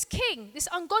raises this king, this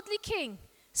ungodly king,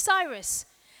 Cyrus.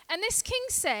 And this king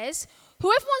says,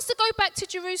 whoever wants to go back to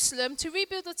Jerusalem to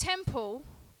rebuild the temple,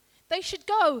 they should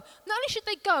go. Not only should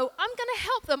they go, I'm going to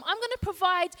help them. I'm going to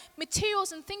provide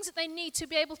materials and things that they need to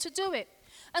be able to do it.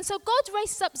 And so God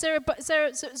raises up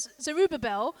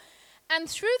Zerubbabel, and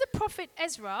through the prophet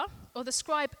Ezra, or the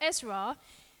scribe Ezra,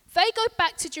 they go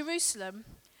back to Jerusalem,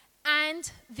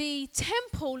 and the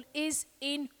temple is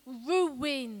in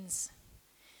ruins.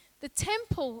 The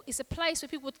temple is a place where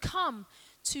people would come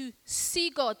to see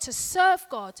God, to serve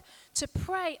God, to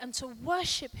pray and to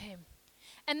worship him.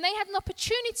 And they had an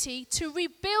opportunity to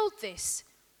rebuild this.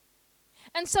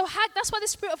 And so that's why the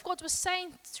Spirit of God was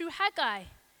saying through Haggai,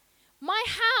 my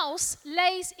house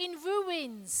lays in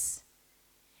ruins.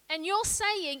 And you're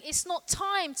saying it's not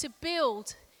time to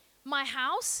build my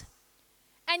house.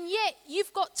 And yet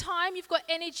you've got time, you've got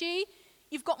energy,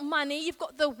 you've got money, you've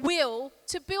got the will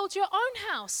to build your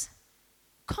own house.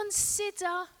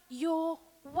 Consider your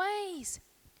ways.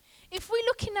 If we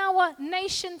look in our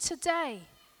nation today,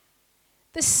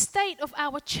 the state of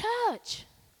our church,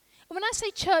 and when I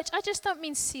say church, I just don't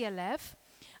mean CLF.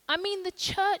 I mean the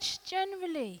church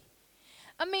generally.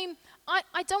 I mean,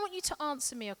 I don't want you to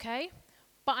answer me, okay?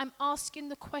 But I'm asking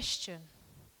the question.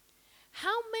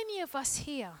 How many of us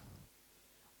here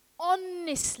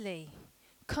honestly,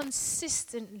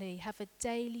 consistently have a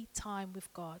daily time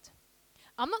with God?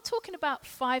 I'm not talking about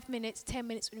 5 minutes, 10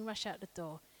 minutes when you rush out the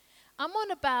door. I'm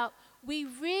on about we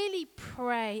really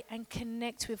pray and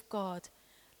connect with God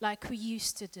like we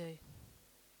used to do.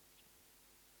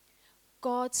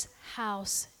 God's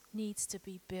house needs to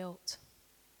be built.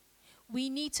 We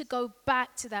need to go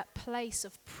back to that place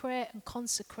of prayer and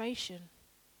consecration.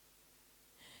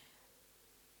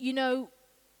 You know,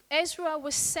 Ezra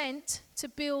was sent to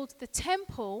build the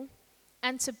temple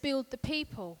and to build the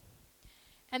people.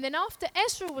 And then after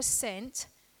Ezra was sent,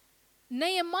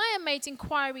 Nehemiah made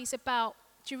inquiries about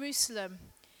Jerusalem.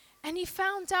 And he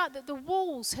found out that the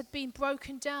walls had been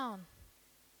broken down.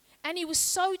 And he was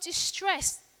so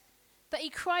distressed that he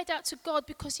cried out to God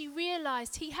because he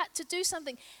realized he had to do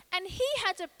something. And he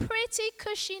had a pretty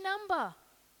cushy number.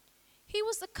 He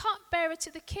was the cupbearer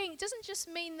to the king. It doesn't just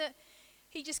mean that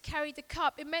he just carried the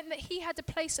cup. It meant that he had a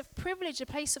place of privilege, a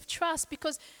place of trust.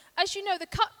 Because, as you know, the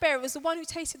cupbearer was the one who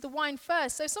tasted the wine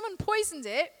first. So if someone poisoned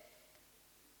it,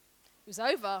 it was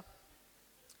over.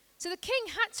 So the king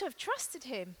had to have trusted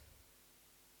him.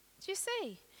 Do you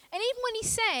see? And even when he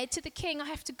said to the king, I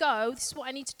have to go, this is what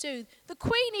I need to do, the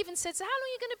queen even said, so how long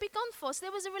are you going to be gone for? So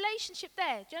there was a relationship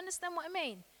there. Do you understand what I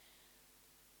mean?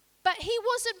 But he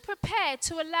wasn't prepared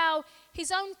to allow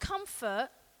his own comfort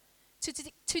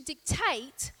to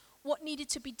dictate what needed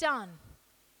to be done.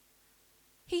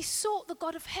 He sought the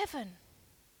God of heaven.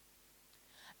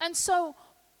 And so,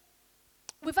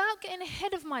 without getting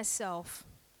ahead of myself,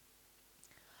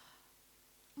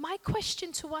 my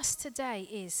question to us today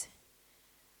is,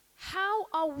 how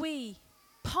are we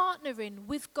partnering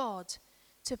with God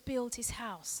to build his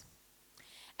house?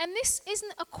 And this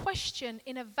isn't a question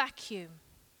in a vacuum.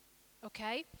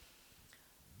 Okay?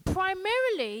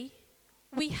 Primarily,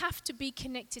 we have to be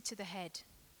connected to the head.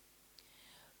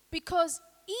 Because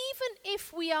even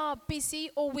if we are busy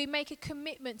or we make a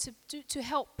commitment to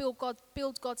help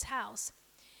build God's house,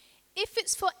 if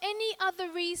it's for any other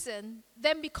reason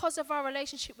than because of our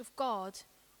relationship with God,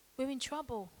 we're in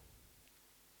trouble.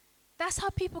 That's how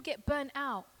people get burnt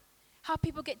out, how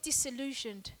people get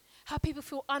disillusioned, how people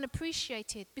feel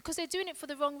unappreciated, because they're doing it for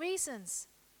the wrong reasons.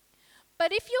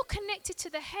 But if you're connected to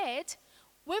the head,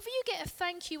 whether you get a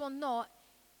thank you or not,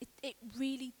 it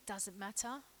really doesn't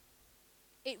matter.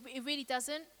 It really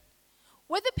doesn't.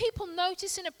 Whether people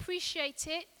notice and appreciate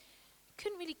it,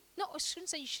 I shouldn't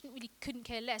say couldn't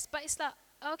care less, but it's like,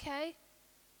 okay.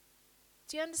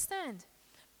 Do you understand?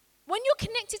 When you're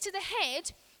connected to the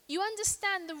head, you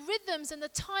understand the rhythms and the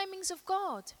timings of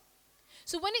God.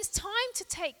 So when it's time to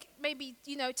take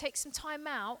some time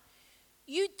out,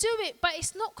 you do it, but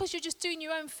it's not because you're just doing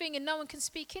your own thing and no one can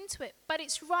speak into it, but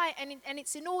it's right and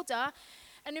it's in order.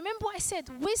 And remember what I said,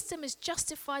 wisdom is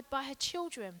justified by her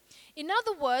children. In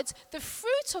other words, the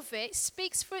fruit of it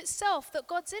speaks for itself that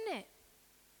God's in it.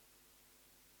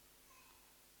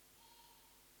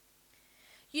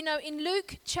 You know, in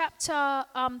Luke chapter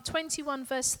 21,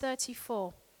 verse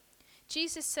 34,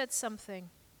 Jesus said something.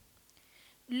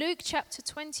 Luke chapter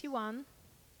 21,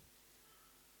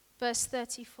 verse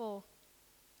 34.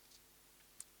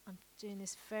 I'm doing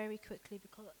this very quickly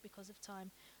because of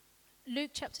time.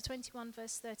 Luke chapter 21,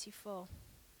 verse 34.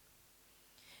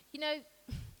 You know,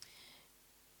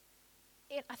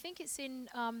 I think it's in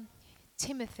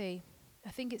Timothy. I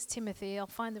think it's Timothy. I'll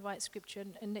find the right scripture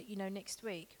and let you know next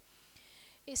week.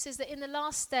 It says that in the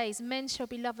last days, men shall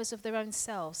be lovers of their own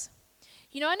selves.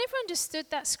 You know, I never understood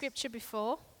that scripture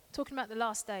before, talking about the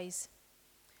last days.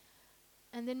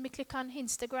 And then we click on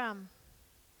Instagram.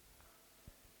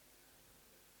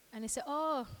 And they say,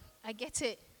 oh, I get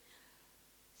it.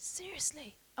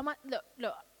 Seriously. I'm like,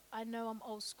 look, I know I'm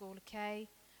old school, okay?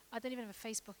 I don't even have a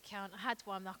Facebook account. I had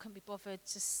one, I couldn't be bothered,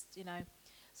 just, you know.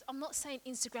 So I'm not saying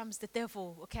Instagram's the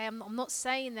devil, okay? I'm not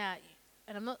saying that.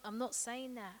 And I'm not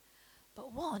saying that.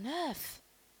 But what on earth?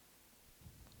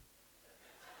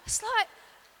 It's like,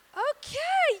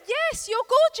 okay, yes, you're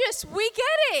gorgeous. We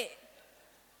get it.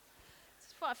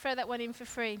 Just thought I'd throw that one in for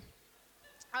free.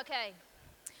 Okay.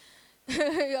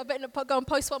 I better not go and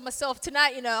post one myself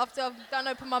tonight, you know, after I've done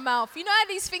open my mouth. You know how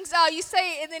these things are. You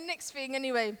say it in the next thing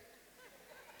anyway.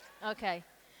 Okay.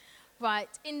 Right.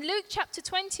 In Luke chapter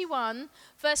 21,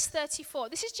 verse 34,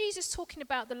 this is Jesus talking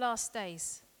about the last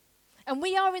days. And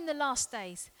we are in the last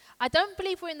days. I don't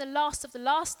believe we're in the last of the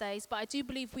last days, but I do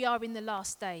believe we are in the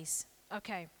last days.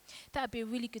 Okay. That would be a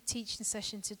really good teaching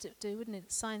session to do, wouldn't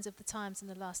it? Signs of the times in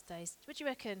the last days. What do you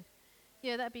reckon?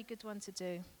 Yeah, that'd be a good one to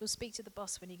do. We'll speak to the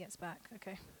boss when he gets back.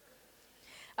 Okay.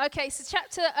 Okay, so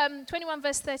chapter 21,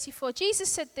 verse 34.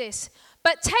 Jesus said this,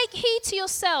 "But take heed to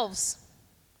yourselves,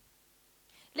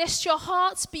 lest your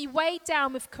hearts be weighed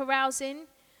down with carousing,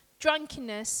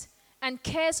 drunkenness, and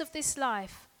cares of this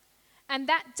life, and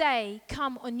that day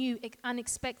come on you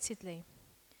unexpectedly."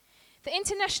 The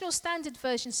International Standard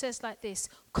Version says like this: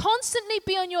 "Constantly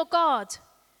be on your guard,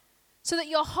 so that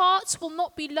your hearts will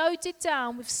not be loaded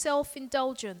down with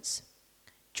self-indulgence,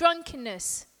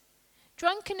 drunkenness."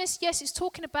 Drunkenness, yes, it's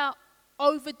talking about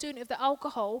overdoing it of the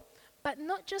alcohol, but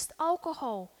not just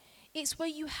alcohol. It's where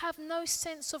you have no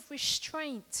sense of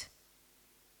restraint.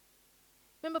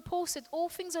 Remember, Paul said, all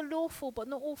things are lawful, but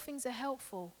not all things are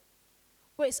helpful.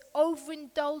 Where it's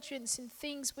overindulgence in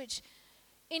things which,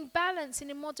 in balance and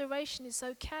in moderation, is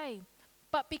okay.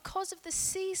 But because of the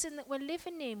season that we're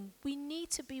living in, we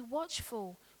need to be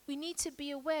watchful. We need to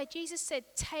be aware. Jesus said,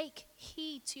 take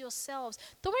heed to yourselves.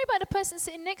 Don't worry about the person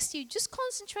sitting next to you. Just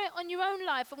concentrate on your own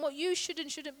life and what you should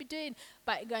and shouldn't be doing.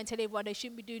 But go and tell everyone they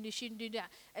shouldn't be doing this, shouldn't do that.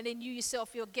 And then you yourself,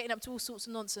 you're getting up to all sorts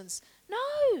of nonsense.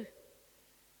 No.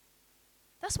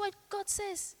 That's why God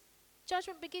says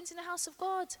judgment begins in the house of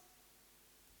God.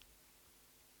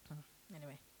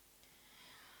 Anyway.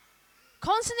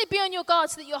 Constantly be on your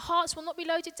guard so that your hearts will not be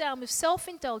loaded down with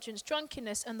self-indulgence,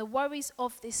 drunkenness, and the worries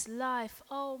of this life.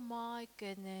 Oh my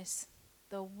goodness,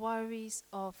 the worries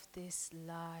of this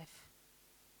life.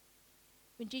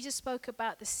 When Jesus spoke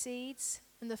about the seeds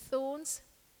and the thorns,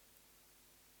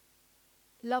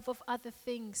 love of other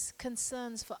things,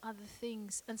 concerns for other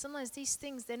things. And sometimes these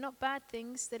things, they're not bad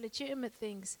things, they're legitimate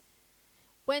things.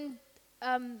 When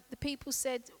the people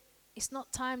said, it's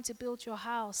not time to build your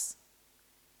house,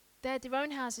 they had their own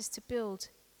houses to build.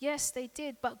 Yes, they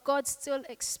did, but God still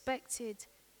expected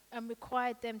and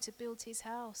required them to build his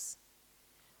house.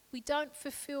 We don't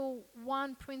fulfill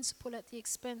one principle at the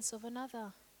expense of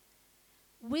another.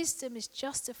 wisdom is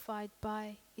justified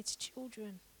by its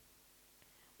children.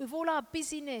 With all our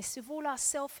busyness, with all our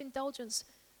self-indulgence,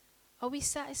 are we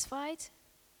satisfied?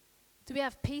 Do we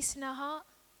have peace in our heart?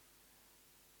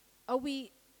 Are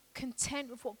we content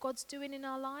with what God's doing in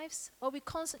our lives? Are we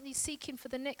constantly seeking for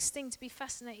the next thing to be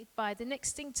fascinated by, the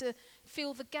next thing to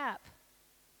fill the gap?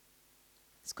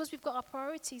 It's because we've got our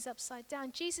priorities upside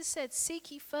down. Jesus said,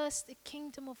 seek ye first the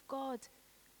kingdom of God.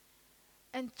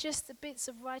 And just the bits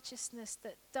of righteousness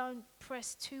that don't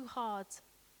press too hard.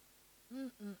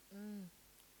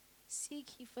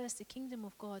 Seek ye first the kingdom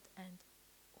of God and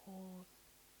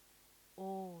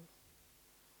all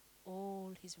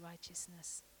his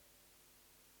righteousness.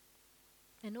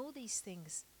 And all these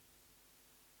things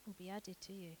will be added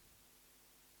to you.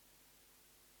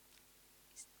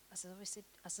 As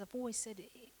I've always said,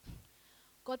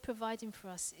 God providing for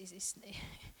us it's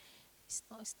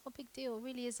not a big deal. It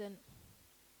really isn't.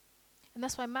 And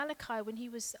that's why Malachi, when he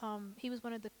was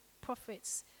one of the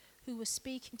prophets who was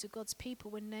speaking to God's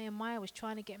people when Nehemiah was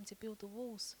trying to get him to build the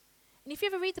walls. And if you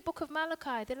ever read the book of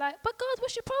Malachi, they're like, but God,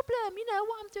 what's your problem? You know,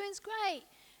 what I'm doing is great.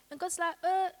 And God's like,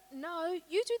 no,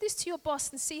 you do this to your boss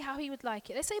and see how he would like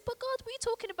it. They say, but God, what are you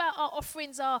talking about? Our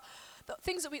offerings are, the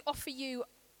things that we offer you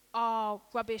are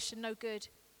rubbish and no good.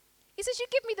 He says, you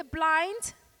give me the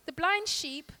blind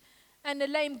sheep and the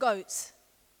lame goats.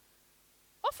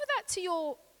 Offer that to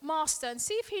your master and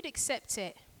see if he'd accept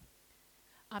it.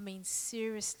 I mean,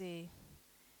 seriously,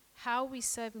 how are we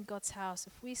serving God's house?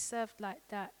 If we served like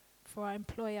that for our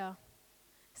employer,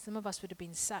 some of us would have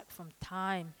been sacked from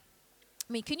time.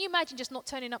 I mean, can you imagine just not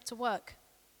turning up to work?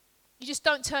 You just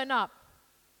don't turn up.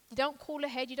 You don't call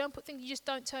ahead. You don't put things, you just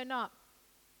don't turn up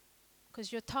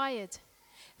because you're tired.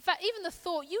 In fact, even the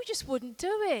thought, you just wouldn't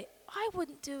do it. I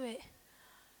wouldn't do it.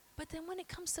 But then when it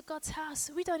comes to God's house,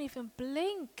 we don't even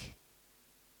blink.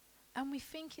 And we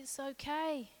think it's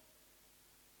okay.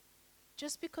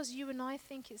 Just because you and I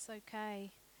think it's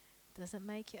okay doesn't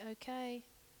make it okay.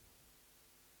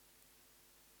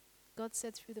 God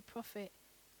said through the prophet,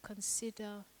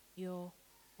 consider your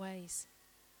ways.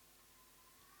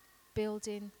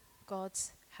 Building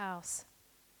God's house.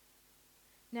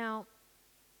 Now,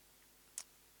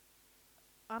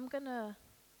 I'm going to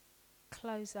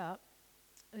close up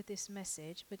with this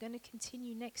message. We're going to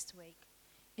continue next week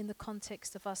in the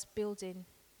context of us building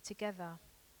together.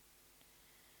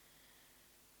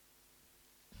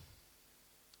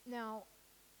 Now,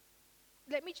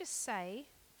 let me just say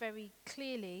very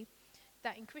clearly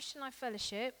that in Christian Life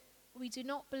Fellowship, we do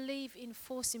not believe in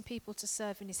forcing people to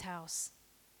serve in his house.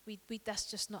 That's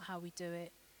just not how we do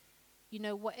it. You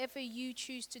know, whatever you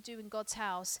choose to do in God's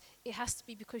house, it has to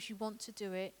be because you want to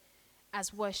do it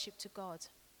as worship to God.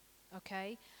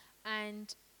 Okay?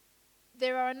 And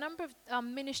there are a number of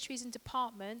ministries and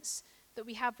departments that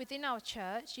we have within our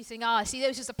church. You think, see, that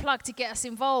was just a plug to get us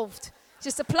involved.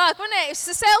 Just a plug, wasn't it? It's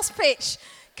a sales pitch.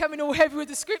 Coming all heavy with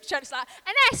the scripture. It's like,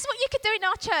 and that's what you could do in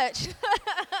our church.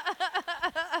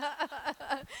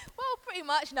 Well, pretty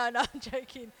much. No, I'm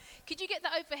joking. Could you get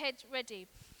that overhead ready?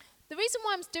 The reason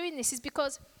why I'm doing this is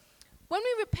because when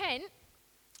we repent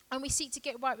and we seek to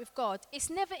get right with God, it's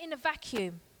never in a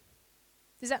vacuum.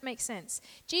 Does that make sense?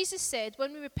 Jesus said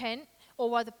when we repent,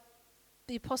 or rather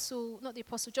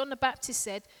John the Baptist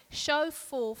said, show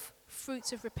forth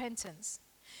fruits of repentance.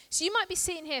 So you might be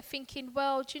sitting here thinking,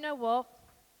 well, do you know what?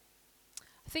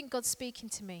 I think God's speaking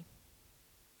to me.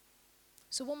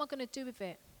 So what am I going to do with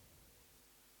it?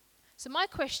 So my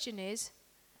question is,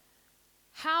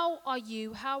 how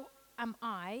am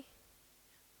I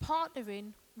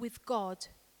partnering with God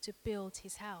to build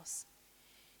his house?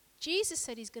 Jesus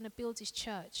said he's going to build his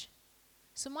church.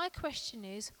 So my question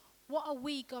is, what are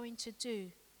we going to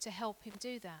do to help him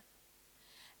do that?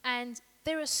 And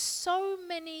there are so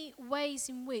many ways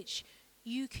in which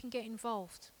you can get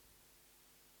involved.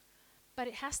 But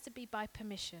it has to be by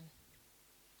permission.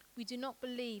 We do not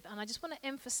believe, and I just want to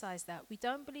emphasize that, we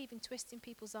don't believe in twisting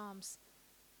people's arms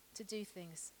to do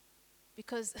things.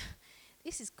 Because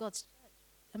this is God's church.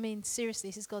 I mean, seriously,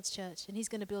 this is God's church, and he's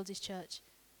going to build his church.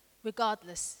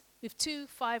 Regardless. With 2,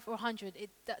 5, or 100,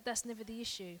 that's never the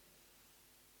issue.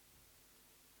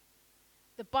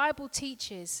 The Bible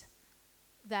teaches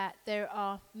that there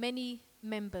are many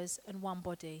members and one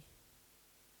body.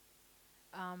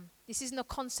 This isn't a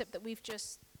concept that we've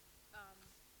just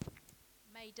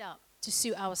made up to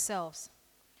suit ourselves.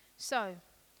 So,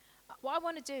 what I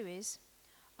want to do is,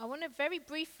 I want to very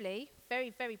briefly,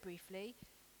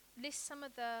 list some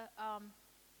of the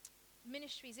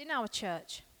ministries in our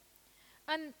church.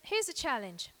 And here's the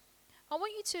challenge. I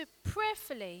want you to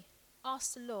prayerfully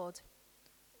ask the Lord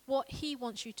what he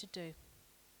wants you to do.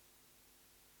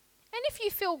 And if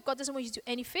you feel God doesn't want you to do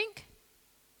anything,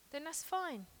 then that's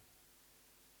fine.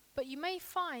 But you may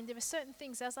find there are certain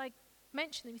things, as I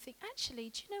mentioned, that you think, actually,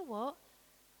 do you know what?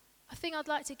 I think I'd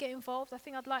like to get involved. I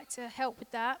think I'd like to help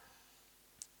with that.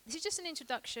 This is just an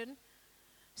introduction.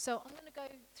 So I'm going to go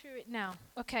through it now.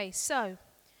 Okay, so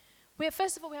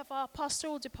first of all, we have our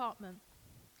pastoral department.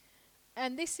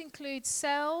 And this includes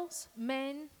cells,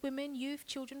 men, women, youth,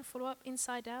 children, follow-up,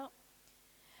 inside out.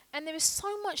 And there is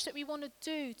so much that we want to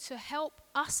do to help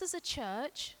us as a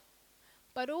church,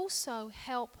 but also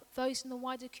help those in the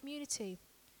wider community.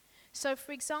 So,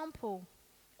 for example,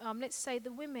 let's say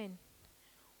the women.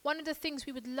 One of the things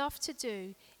we would love to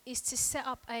do is to set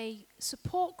up a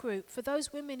support group for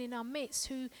those women in our midst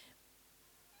who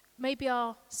maybe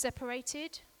are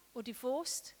separated or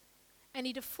divorced and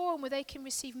need a forum where they can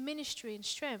receive ministry and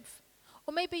strength.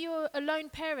 Or maybe you're a lone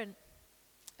parent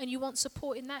and you want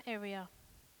support in that area.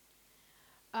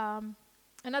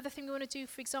 Another thing we want to do,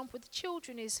 for example, with the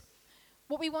children is,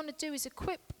 what we want to do is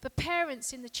equip the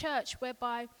parents in the church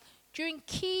whereby during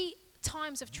key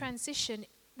times of transition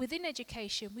within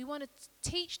education, we want to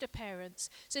teach the parents.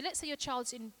 So let's say your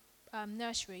child's in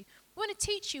nursery. We want to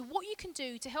teach you what you can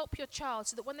do to help your child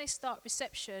so that when they start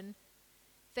reception,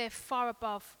 they're far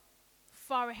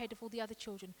ahead of all the other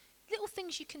children. Little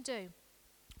things you can do.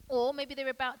 Or maybe they're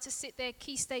about to sit their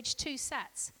Key Stage 2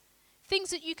 SATs.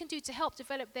 Things that you can do to help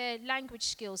develop their language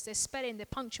skills, their spelling, their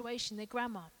punctuation, their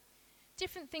grammar.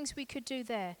 Different things we could do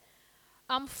there.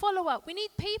 Follow-up. We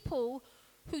need people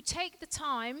who take the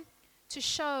time to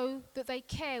show that they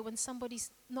care when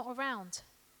somebody's not around.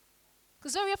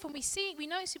 Because very often we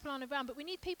notice people aren't around, but we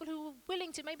need people who are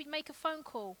willing to maybe make a phone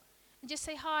call and just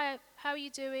say, hi, how are you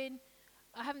doing?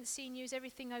 I haven't seen you. Is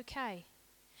everything okay?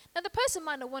 Now, the person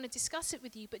might not want to discuss it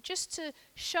with you, but just to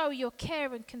show your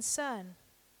care and concern.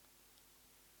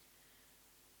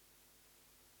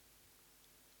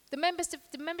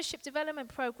 The membership development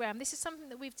program, this is something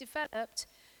that we've developed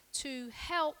to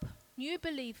help new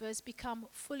believers become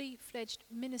fully fledged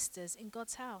ministers in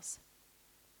God's house.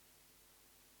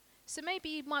 So maybe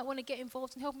you might want to get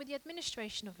involved and help with the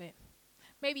administration of it.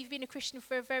 Maybe you've been a Christian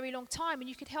for a very long time and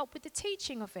you could help with the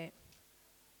teaching of it.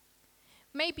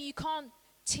 Maybe you can't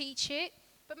teach it,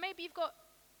 but maybe you've got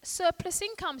surplus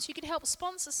income so you could help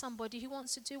sponsor somebody who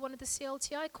wants to do one of the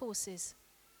CLTI courses.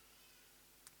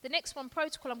 The next one,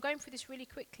 protocol, I'm going through this really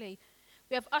quickly.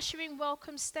 We have ushering,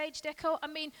 welcome, stage deco. I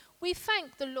mean, we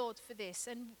thank the Lord for this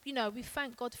and, we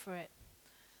thank God for it.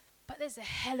 But there's a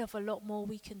hell of a lot more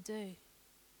we can do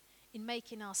in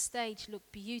making our stage look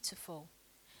beautiful.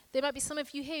 There might be some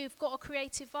of you here who've got a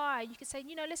creative eye. You could say,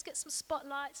 let's get some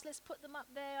spotlights. Let's put them up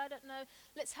there. I don't know.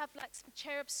 Let's have like some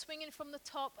cherubs swinging from the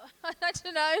top. I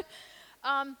don't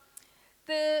know.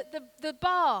 The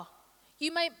bar.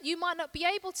 You might not be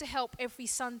able to help every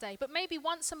Sunday, but maybe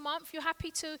once a month you're happy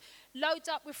to load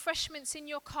up refreshments in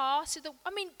your car.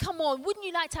 Come on, wouldn't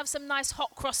you like to have some nice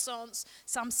hot croissants,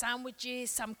 some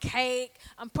sandwiches, some cake,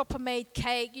 and proper made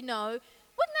cake, Wouldn't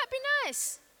that be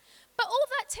nice? But all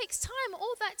that takes time,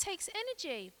 all that takes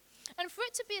energy. And for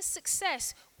it to be a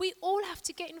success, we all have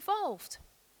to get involved.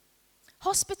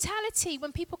 Hospitality,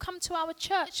 when people come to our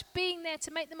church, being there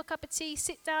to make them a cup of tea,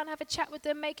 sit down, have a chat with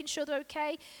them, making sure they're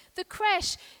okay. The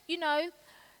creche,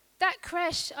 that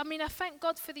creche, I thank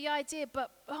God for the idea,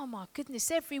 but oh my goodness,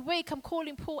 every week I'm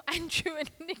calling Paul, Andrew and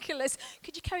Nicholas,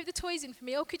 could you carry the toys in for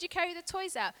me? Or could you carry the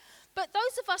toys out? But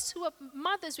those of us who are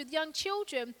mothers with young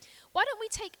children, why don't we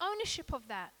take ownership of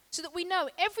that so that we know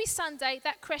every Sunday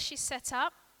that creche is set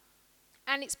up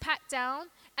and it's packed down.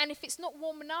 And if it's not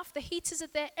warm enough, the heaters are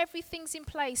there. Everything's in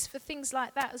place for things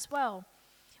like that as well.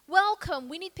 Welcome.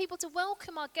 We need people to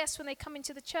welcome our guests when they come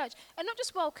into the church. And not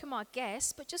just welcome our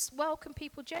guests, but just welcome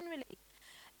people generally.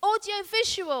 Audio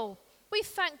visual. We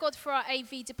thank God for our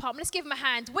AV department. Let's give them a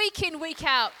hand. Week in, week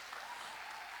out.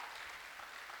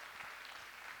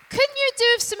 Couldn't you do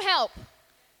with some help?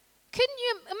 Couldn't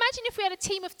you imagine if we had a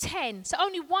team of 10? So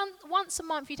only once a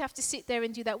month you'd have to sit there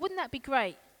and do that. Wouldn't that be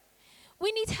great?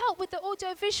 We need help with the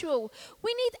audio visual.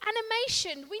 We need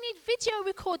animation. We need video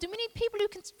recording. We need people who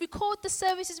can record the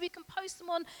services. We can post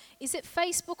them on, is it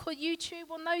Facebook or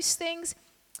YouTube, on those things?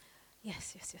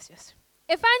 Yes.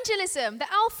 Evangelism, the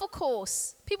Alpha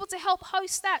course. People to help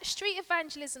host that. Street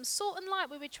evangelism, Salt and Light,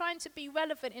 where we're trying to be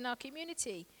relevant in our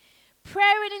community.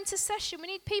 Prayer and intercession. We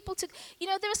need people to,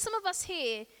 there are some of us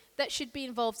here that should be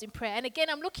involved in prayer. And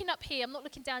again, I'm looking up here. I'm not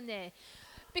looking down there.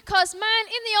 Because, man,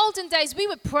 in the olden days, we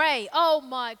would pray. Oh,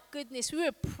 my goodness, we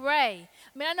would pray.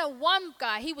 I know one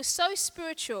guy, he was so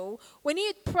spiritual. When he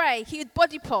would pray, he would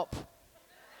body pop.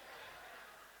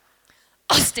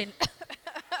 Austin.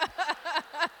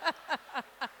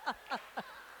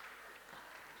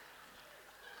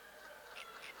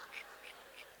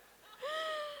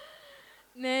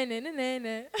 No, no, no, no,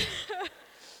 no.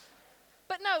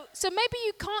 But no, so maybe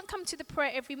you can't come to the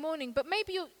prayer every morning, but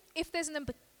maybe if there's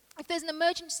an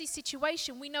emergency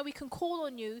situation, we know we can call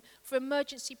on you for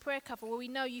emergency prayer cover, where we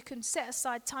know you can set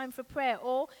aside time for prayer.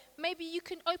 Or maybe you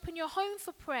can open your home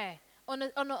for prayer on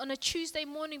a Tuesday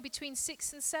morning between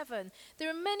 6 and 7. There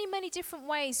are many, many different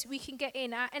ways we can get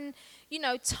in. And,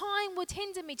 time would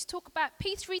hinder me to talk about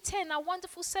P310, our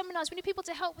wonderful seminars. We need people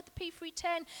to help with the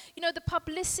P310, the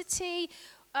publicity,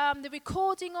 the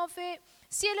recording of it.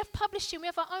 CLF Publishing, we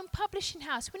have our own publishing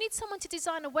house. We need someone to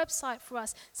design a website for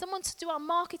us, someone to do our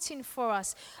marketing for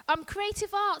us.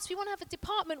 Creative arts, we want to have a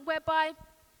department whereby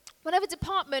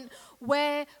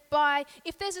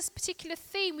if there's a particular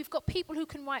theme, we've got people who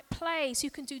can write plays, who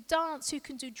can do dance, who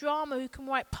can do drama, who can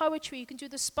write poetry, who can do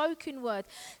the spoken word,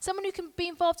 someone who can be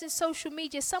involved in social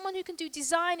media, someone who can do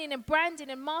designing and branding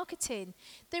and marketing.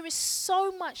 There is so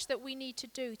much that we need to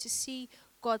do to see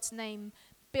God's name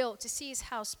built, to see his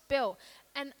house built.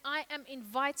 And I am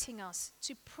inviting us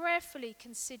to prayerfully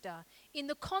consider, in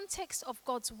the context of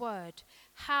God's word,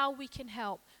 how we can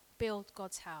help build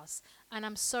God's house. And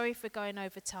I'm sorry for going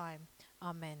over time.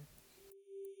 Amen.